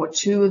people or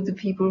two of the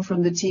people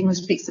from the team who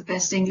speaks the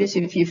best English,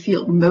 if you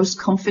feel most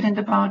confident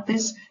about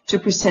this, to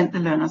present the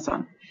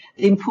Learnathon.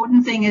 The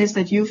important thing is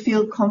that you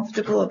feel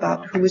comfortable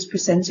about who is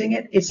presenting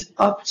it. It's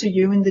up to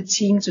you and the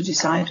team to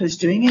decide who's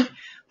doing it,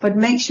 but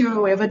make sure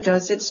whoever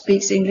does it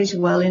speaks English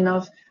well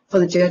enough for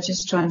the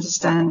judges to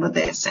understand what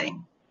they're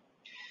saying.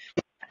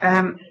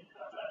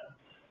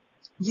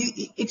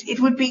 It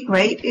would be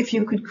great if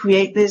you could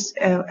create this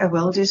a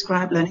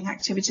well-described learning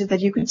activity that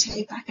you could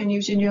take back and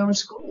use in your own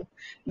school.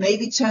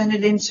 Maybe turn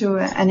it into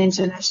an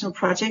international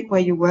project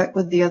where you work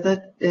with the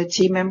other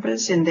team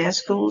members in their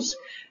schools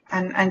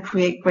and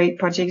create great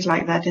projects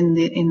like that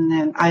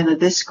in either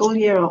this school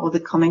year or the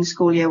coming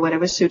school year,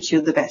 whatever suits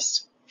you the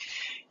best.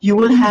 You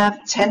will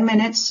have 10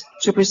 minutes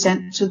to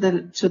present to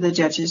the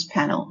judges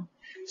panel.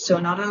 So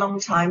not a long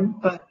time,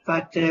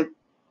 but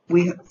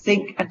we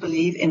think and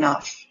believe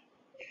enough.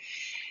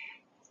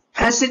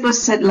 As it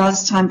was said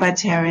last time by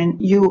Taryn,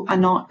 you are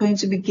not going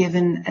to be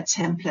given a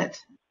template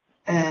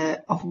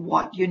of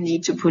what you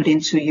need to put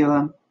into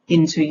your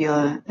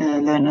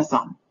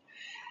learnathon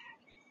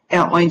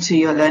or into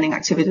your learning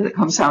activity that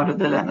comes out of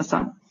the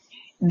learnathon.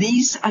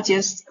 These are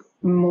just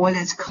more or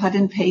less cut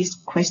and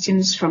paste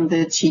questions from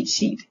the cheat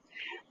sheet,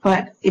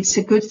 but it's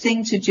a good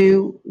thing to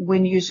do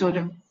when you sort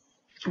of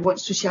want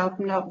to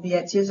sharpen up the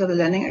edges of the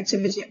learning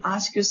activity.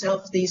 Ask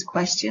yourself these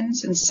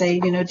questions and say,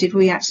 did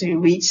we actually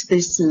reach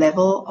this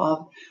level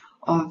of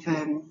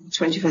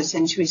 21st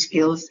century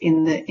skills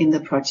in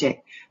the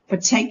project?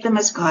 But take them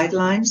as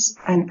guidelines,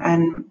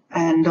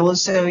 and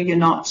also you're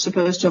not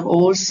supposed to have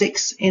all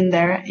 6 in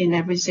there in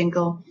every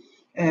single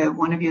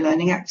one of your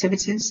learning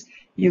activities.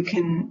 You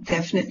can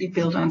definitely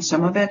build on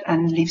some of it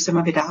and leave some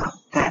of it out.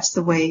 That's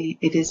the way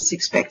it is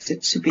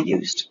expected to be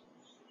used.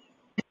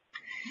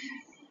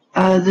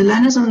 The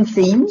learnathon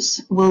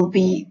themes will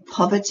be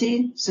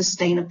poverty,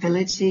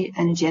 sustainability,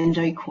 and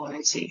gender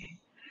equality.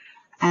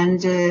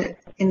 And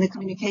in the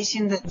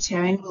communication that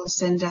Taryn will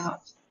send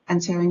out, and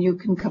Taryn, you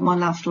can come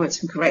on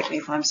afterwards and correct me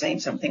if I'm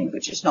saying something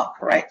which is not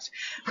correct.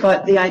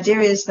 But the idea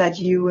is that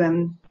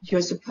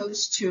you're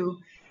supposed to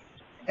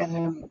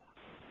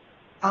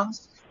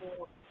ask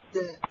for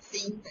the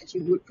theme that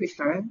you would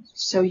prefer.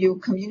 So you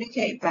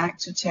communicate back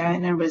to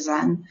Taryn and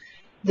Razan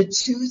the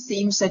 2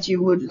 themes that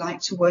you would like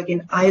to work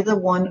in, either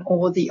one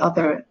or the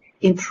other,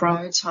 in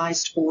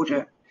prioritized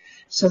order.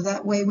 So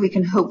that way we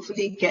can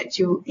hopefully get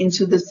you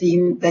into the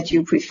theme that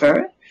you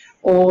prefer,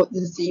 or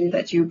the theme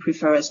that you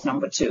prefer as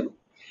number 2.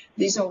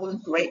 These are all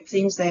great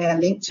themes. They are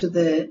linked to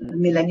the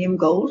Millennium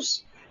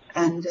Goals,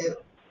 and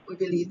we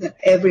believe that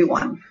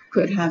everyone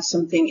could have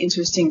something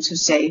interesting to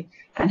say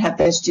and have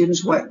their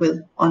students work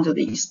with under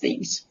these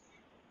themes.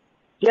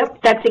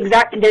 Yep, that's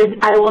exactly.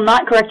 I will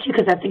not correct you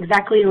because that's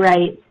exactly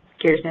right,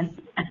 Kirsten.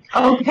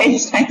 Okay,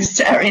 thanks,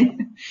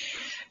 Taryn.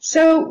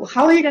 So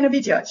how are you going to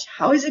be judged?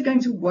 How is it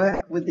going to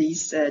work with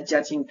these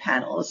judging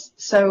panels?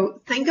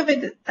 So think of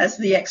it as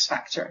the X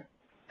Factor.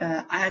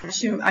 I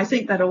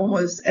think that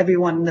almost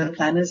everyone in the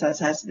planners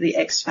has the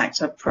X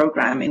Factor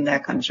program in their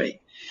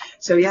country.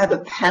 So you have a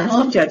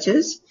panel of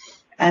judges,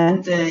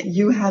 and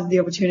you have the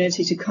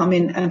opportunity to come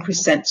in and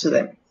present to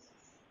them.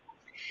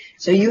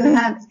 So you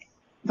have.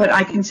 But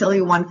I can tell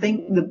you one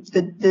thing,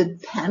 the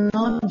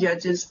panel of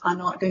judges are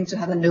not going to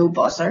have a no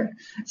buzzer,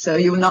 so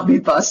you will not be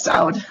buzzed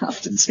out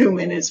after 2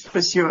 minutes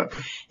for sure.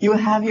 You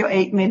have your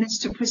 8 minutes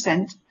to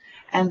present,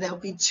 and there'll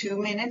be 2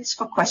 minutes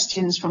for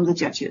questions from the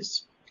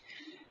judges.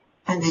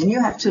 And then you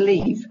have to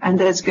leave, and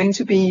there's going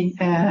to be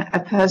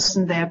a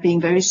person there being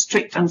very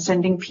strict on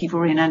sending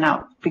people in and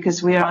out,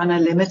 because we are on a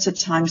limited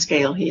time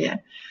scale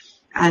here.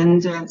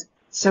 And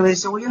so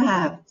it's all you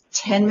have.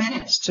 10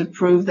 minutes to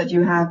prove that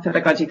you have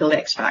pedagogical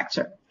X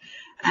Factor.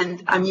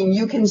 And I mean,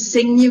 you can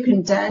sing, you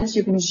can dance,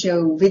 you can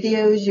show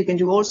videos, you can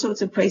do all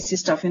sorts of crazy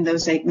stuff in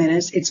those 8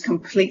 minutes. It's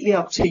completely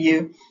up to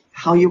you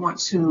how you want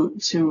to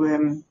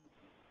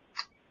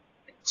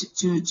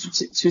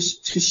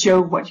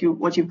show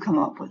what you've come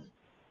up with.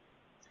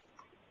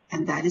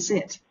 And that is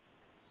it.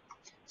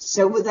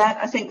 So with that,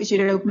 I think we should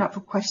open up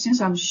for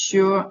questions. I'm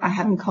sure I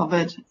haven't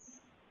covered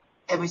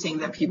everything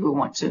that people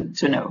want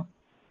to know.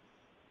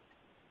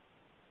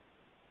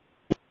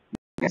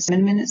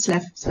 7 minutes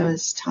left, so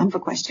it's time for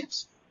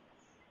questions.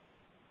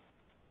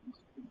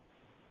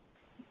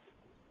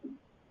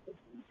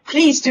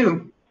 Please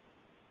do.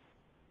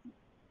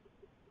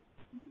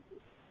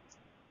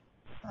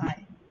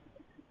 Hi.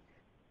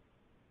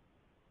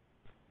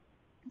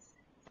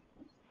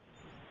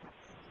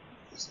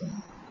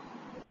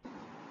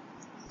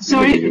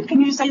 Sorry,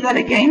 can you say that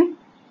again?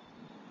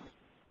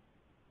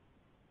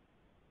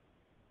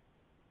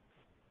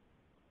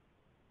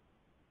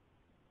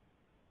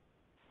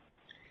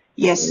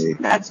 Yes,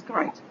 that's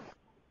correct.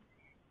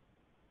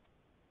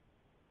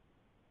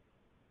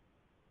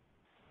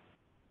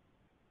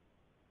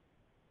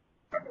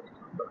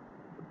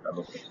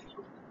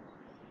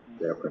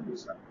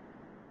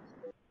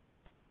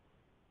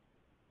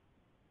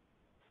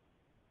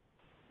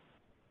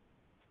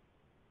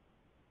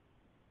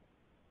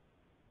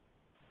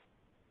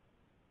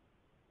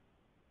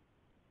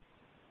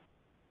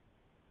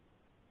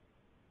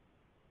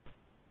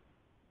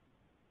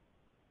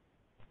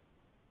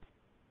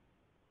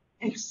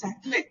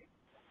 Exactly.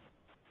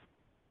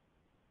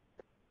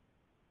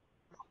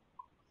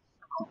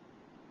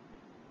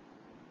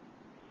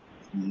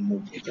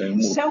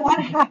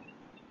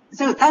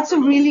 So that's a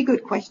really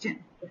good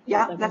question.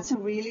 Yeah, that's a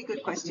really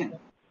good question.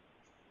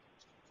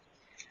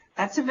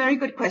 That's a very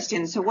good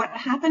question. So what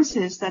happens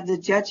is that the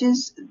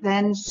judges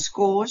then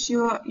scores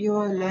your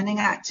learning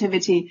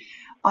activity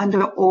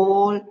under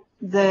all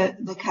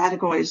the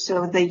categories.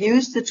 So they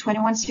use the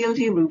 21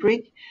 CLD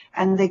rubric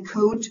and they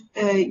code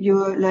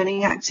your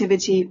learning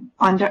activity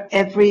under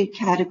every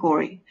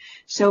category.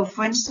 So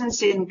for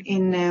instance,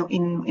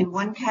 in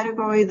one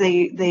category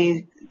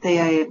they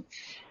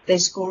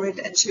score it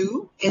a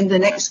 2. In the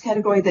next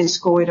category they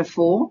score it a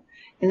 4.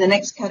 In the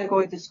next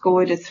category, they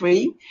score it a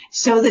 3.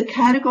 So the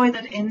category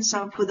that ends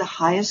up with the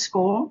highest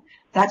score,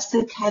 that's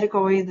the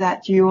category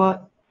that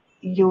your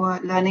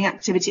learning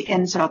activity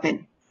ends up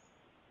in.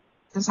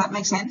 Does that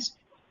make sense?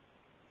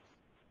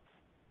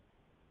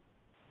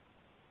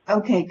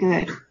 Okay,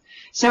 good.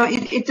 So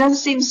it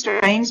does seem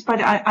strange,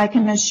 but I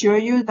can assure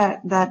you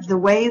that the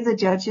way the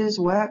judges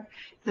work,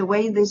 the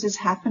way this is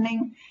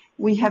happening,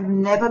 we have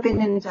never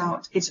been in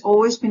doubt. It's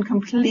always been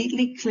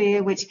completely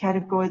clear which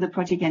category the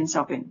project ends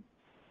up in.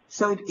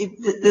 So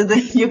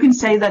you can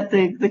say that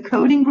the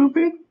coding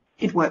rubric,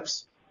 it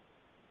works.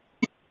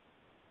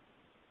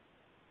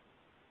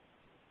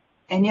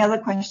 Any other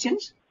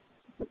questions?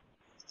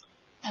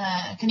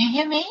 Can you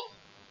hear me?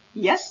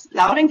 Yes,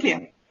 loud and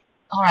clear.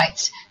 All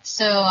right.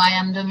 So I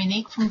am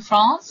Dominique from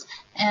France,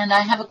 and I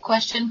have a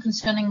question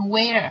concerning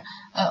where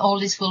all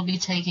this will be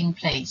taking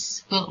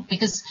place.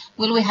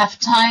 Will we have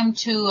time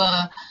to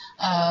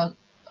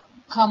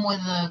come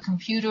with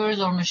computers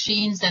or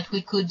machines that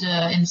we could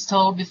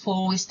install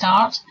before we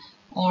start,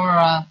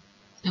 or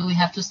do we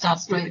have to start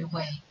straight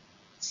away?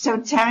 So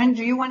Taryn,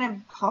 do you want to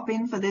hop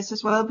in for this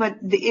as well? But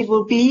it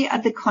will be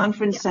at the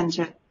conference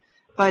center.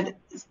 But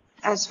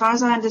as far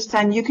as I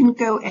understand, you can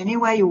go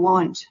anywhere you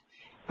want,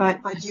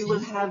 but you will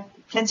have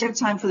plenty of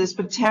time for this.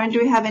 But Taryn, do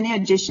you have any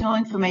additional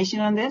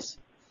information on this?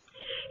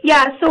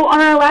 Yeah, so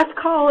on our last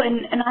call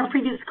and our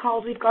previous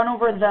calls, we've gone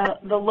over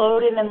the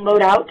load in and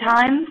load out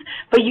times,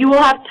 but you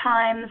will have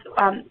times,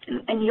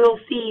 and you'll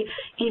see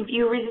if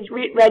you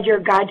read your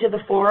guide to the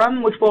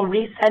forum, which we'll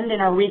resend in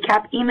our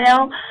recap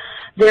email,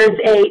 there's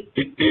a,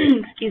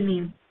 excuse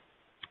me,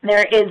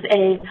 there is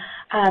a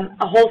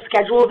whole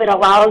schedule that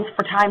allows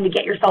for time to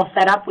get yourself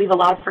set up. We've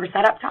allowed for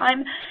setup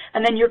time,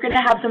 and then you're going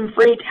to have some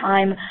free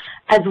time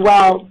as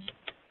well,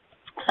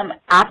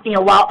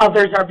 while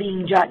others are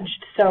being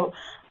judged. So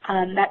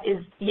that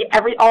is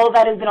all of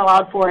that has been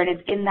allowed for, and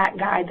it's in that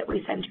guide that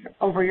we send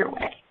over your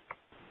way.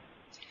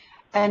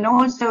 And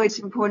also, it's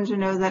important to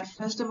know that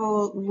first of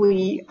all,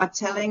 we are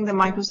telling the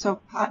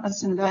Microsoft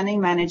partners and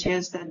learning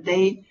managers that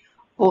they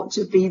ought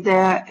to be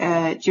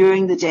there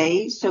during the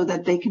day so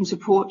that they can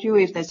support you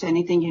if there's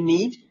anything you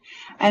need.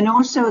 And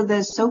also,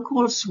 the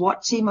so-called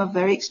SWAT team of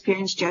very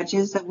experienced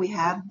judges that we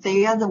have,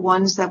 they are the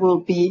ones that will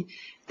be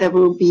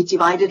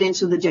divided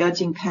into the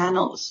judging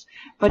panels.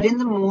 But in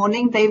the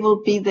morning, they will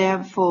be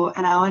there for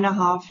an hour and a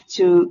half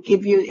to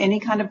give you any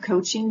kind of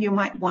coaching you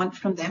might want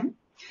from them.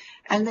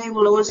 And they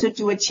will also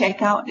do a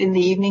checkout in the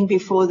evening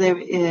before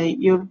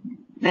you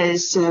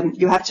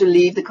have to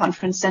leave the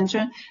conference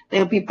center.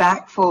 They'll be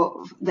back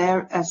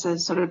there as a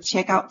sort of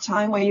checkout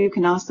time where you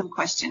can ask them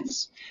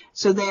questions.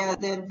 So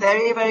they're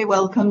very, very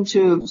welcome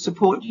to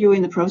support you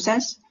in the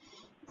process.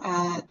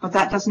 But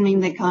that doesn't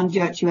mean they can't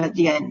judge you at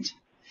the end.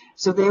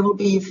 So there will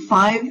be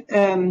 5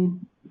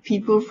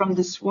 people from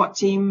the SWAT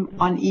team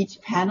on each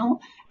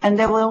panel, and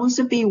there will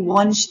also be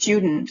 1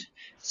 student.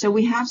 So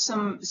we have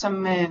some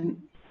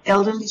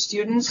elderly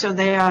students, so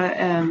they are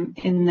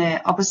in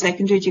the upper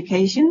secondary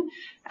education,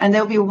 and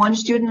there will be 1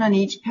 student on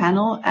each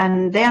panel,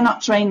 and they are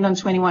not trained on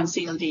 21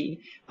 CLD,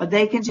 but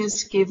they can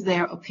just give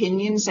their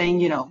opinion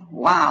saying,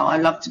 wow, I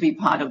love to be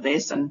part of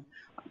this, and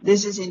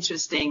this is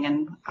interesting,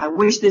 and I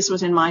wish this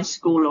was in my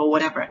school or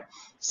whatever.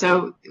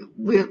 So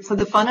for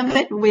the fun of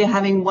it, we're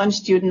having 1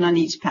 student on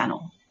each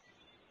panel.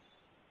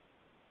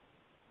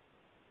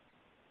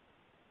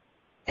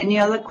 Any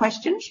other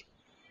questions?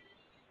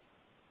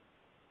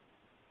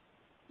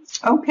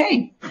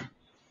 Okay.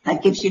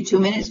 That gives you 2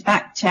 minutes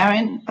back.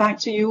 Taryn, back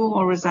to you,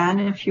 or Roseanne,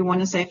 if you want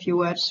to say a few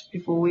words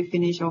before we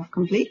finish off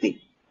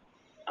completely.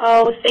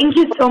 Oh, thank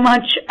you so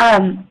much.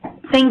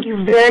 Thank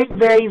you very,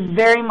 very,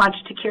 very much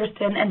to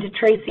Kirsten and to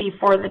Tracy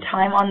for the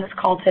time on this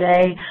call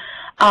today.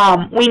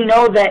 We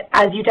know that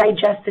as you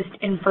digest this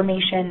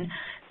information,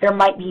 there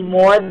might be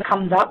more that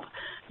comes up.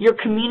 Your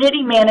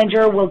community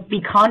manager will be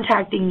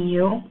contacting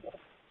you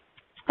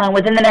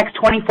within the next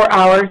 24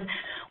 hours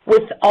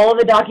with all of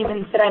the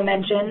documents that I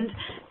mentioned,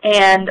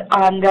 and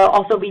they'll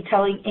also be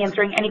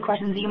answering any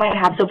questions that you might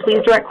have, so please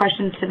direct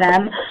questions to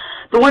them.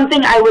 The one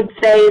thing I would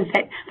say is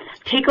that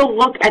take a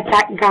look at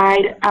that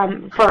guide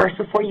first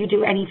before you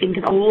do anything,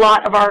 because a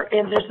lot of our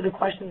answers to the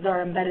questions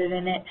are embedded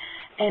in it,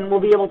 and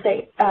we'll be able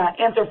to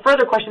answer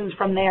further questions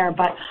from there.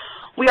 But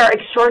we are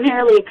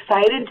extraordinarily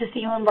excited to see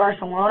you in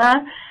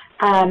Barcelona.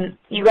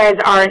 You guys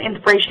are an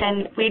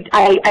inspiration.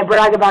 I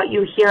brag about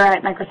you here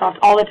at Microsoft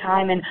all the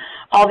time, and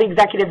all the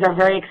executives are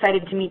very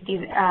excited to meet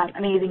these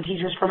amazing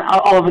teachers from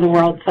all over the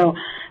world. So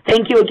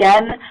thank you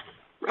again.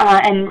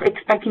 and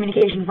expect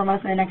communication from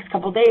us in the next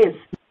couple of days.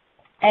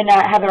 And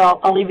Heather,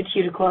 I'll leave it to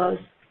you to close.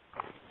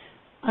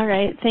 All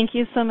right. Thank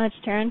you so much,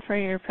 Taryn, for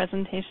your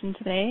presentation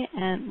today.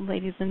 And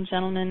ladies and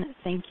gentlemen,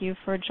 thank you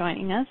for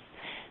joining us.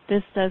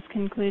 This does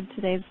conclude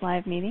today's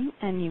live meeting,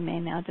 and you may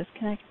now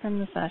disconnect from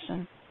the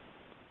session.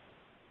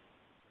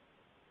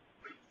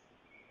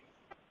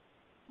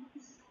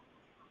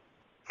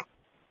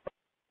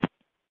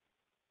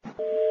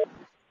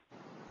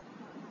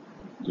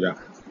 Ya.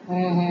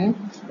 Bueno,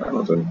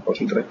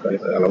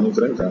 8:30, a las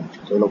 1:30,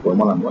 entonces lo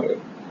podemos a las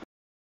 9.